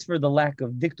 besides for the lack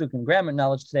of diktuk and grammar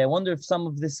knowledge today, I wonder if some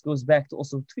of this goes back to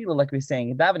also tefillah, like we're saying.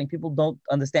 In davening, people don't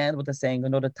understand what they're saying or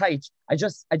know the taich. I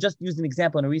just used an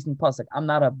example in a recent pasuk. I'm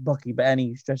not a baki by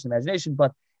any stretch of the imagination,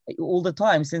 but all the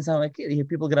time since I'm a kid, you hear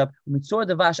people get up mitzor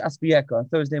devash aspiyeka on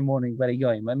Thursday morning by the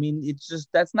yoyim. I mean, it's just,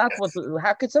 that's not what.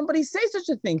 How could somebody say such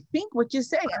a thing? Think what you're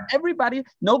saying.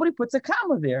 Nobody puts a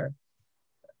comma there.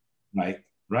 Right.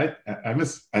 I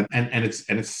miss, and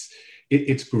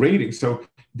it's grading. So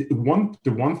the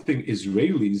one thing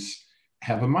Israelis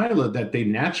have a mila that they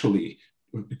naturally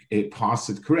pass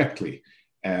it correctly.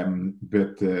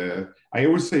 But I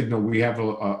always say, we have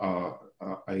a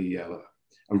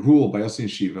rule by us in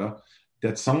Shiva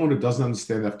that someone who doesn't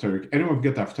understand Haftarah, anyone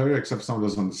can get Haftarah except someone who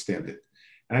doesn't understand it.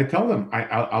 And I tell them,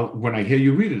 I'll when I hear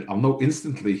you read it, I'll know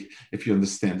instantly if you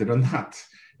understand it or not.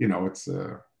 It's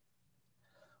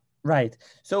right.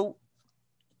 So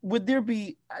would there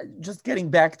be, just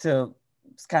getting back to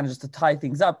kind of just to tie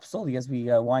things up slowly as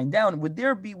we wind down, would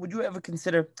you ever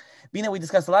consider, being that we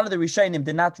discussed a lot of the Rishonim,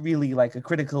 they're not really like a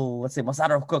critical, let's say, Masad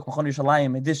Rav Kook, Machon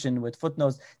Yerushalayim edition with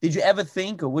footnotes. Did you ever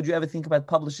think, or would you ever think about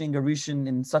publishing a Rishon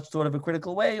in such sort of a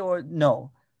critical way, or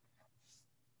no?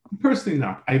 Personally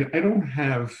not. I don't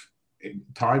have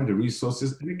time, the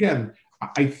resources. And again,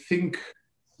 I think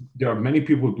there are many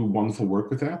people who do wonderful work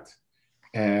with that.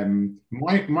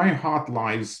 My heart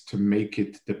lies to make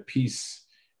it the piece,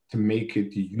 to make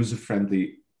it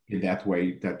user-friendly in that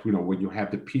way that, when you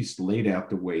have the piece laid out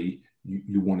the way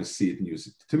you want to see it and use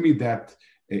it. To me, that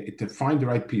to find the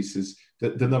right pieces,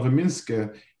 the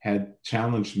Novominska had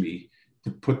challenged me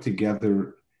to put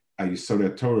together a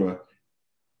Yesodei Torah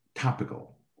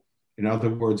topical. In other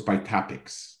words, by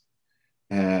topics.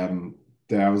 That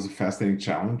was a fascinating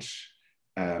challenge.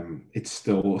 It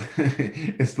still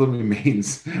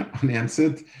remains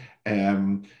unanswered.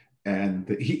 And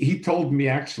he told me,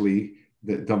 actually,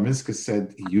 that Dominska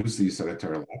said he used the Yesodei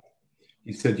Torah a lot.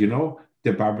 He said, the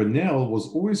Barbanel was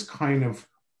always kind of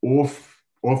off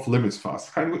limits for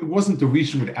us. It wasn't the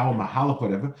Rishon with Al Mahalach,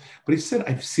 whatever. But he said,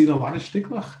 I've seen a lot of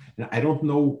shtiklach, and I don't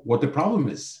know what the problem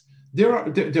is.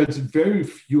 There's very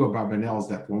few Abarbanels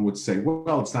that one would say,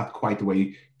 well, it's not quite the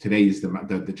way today is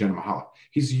the general Mahala.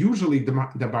 He's usually the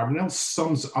Abarbanel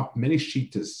sums up many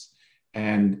shitas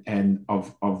and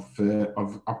of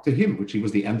up to him, which he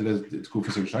was the end of the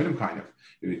Kufas Rishonim kind of,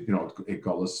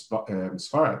 Golas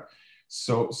Sfarad.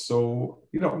 So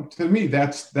to me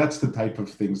that's the type of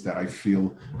things that I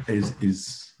feel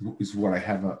is what I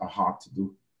have a heart to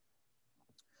do.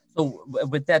 So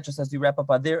with that, just as we wrap up,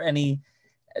 are there any?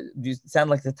 You sound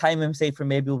like the Taimim Sefer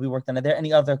maybe will be worked on. Are there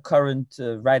any other current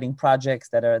writing projects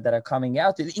that are coming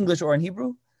out in English or in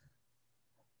Hebrew?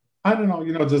 I don't know.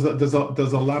 There's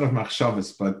a lot of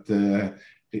machshavas, but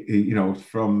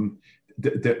from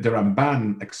the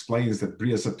Ramban explains that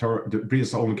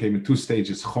Brias only came in two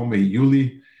stages: Chome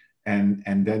Yuli, and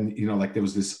then there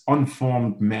was this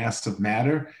unformed mass of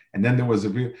matter, and then there was a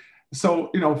real.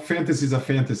 So fantasies are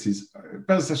fantasies.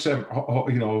 Bez Hashem,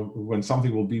 when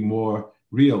something will be more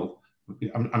real,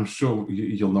 I'm sure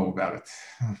you'll know about it.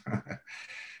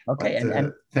 Okay, but,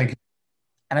 and thank you.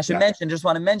 And I should just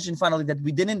want to mention finally that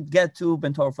we didn't get to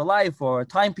Ben Torah for Life or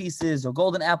Timepieces or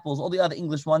Golden Apples, all the other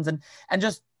English ones, and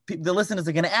just the listeners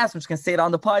are going to ask, which can say it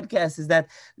on the podcast, is that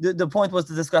the point was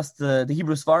to discuss the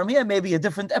Hebrew Seforim here, maybe a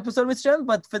different episode with Shem,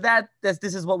 but for that,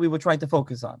 this is what we were trying to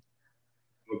focus on.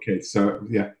 Okay, so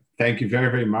yeah, thank you very,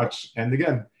 very much. And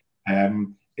again,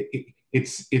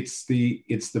 it's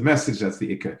the message that's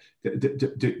the ikka.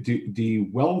 The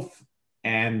wealth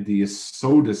and the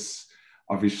sodus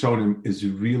of Rishonim is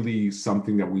really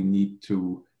something that we need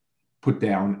to put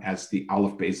down as the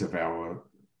aleph base of our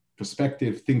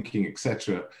perspective, thinking,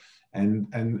 etc. And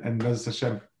Bez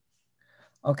Hashem.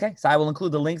 Okay, so I will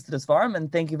include the links to this forum, and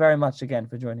thank you very much again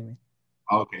for joining me.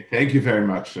 Okay, thank you very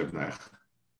much, Shevnech.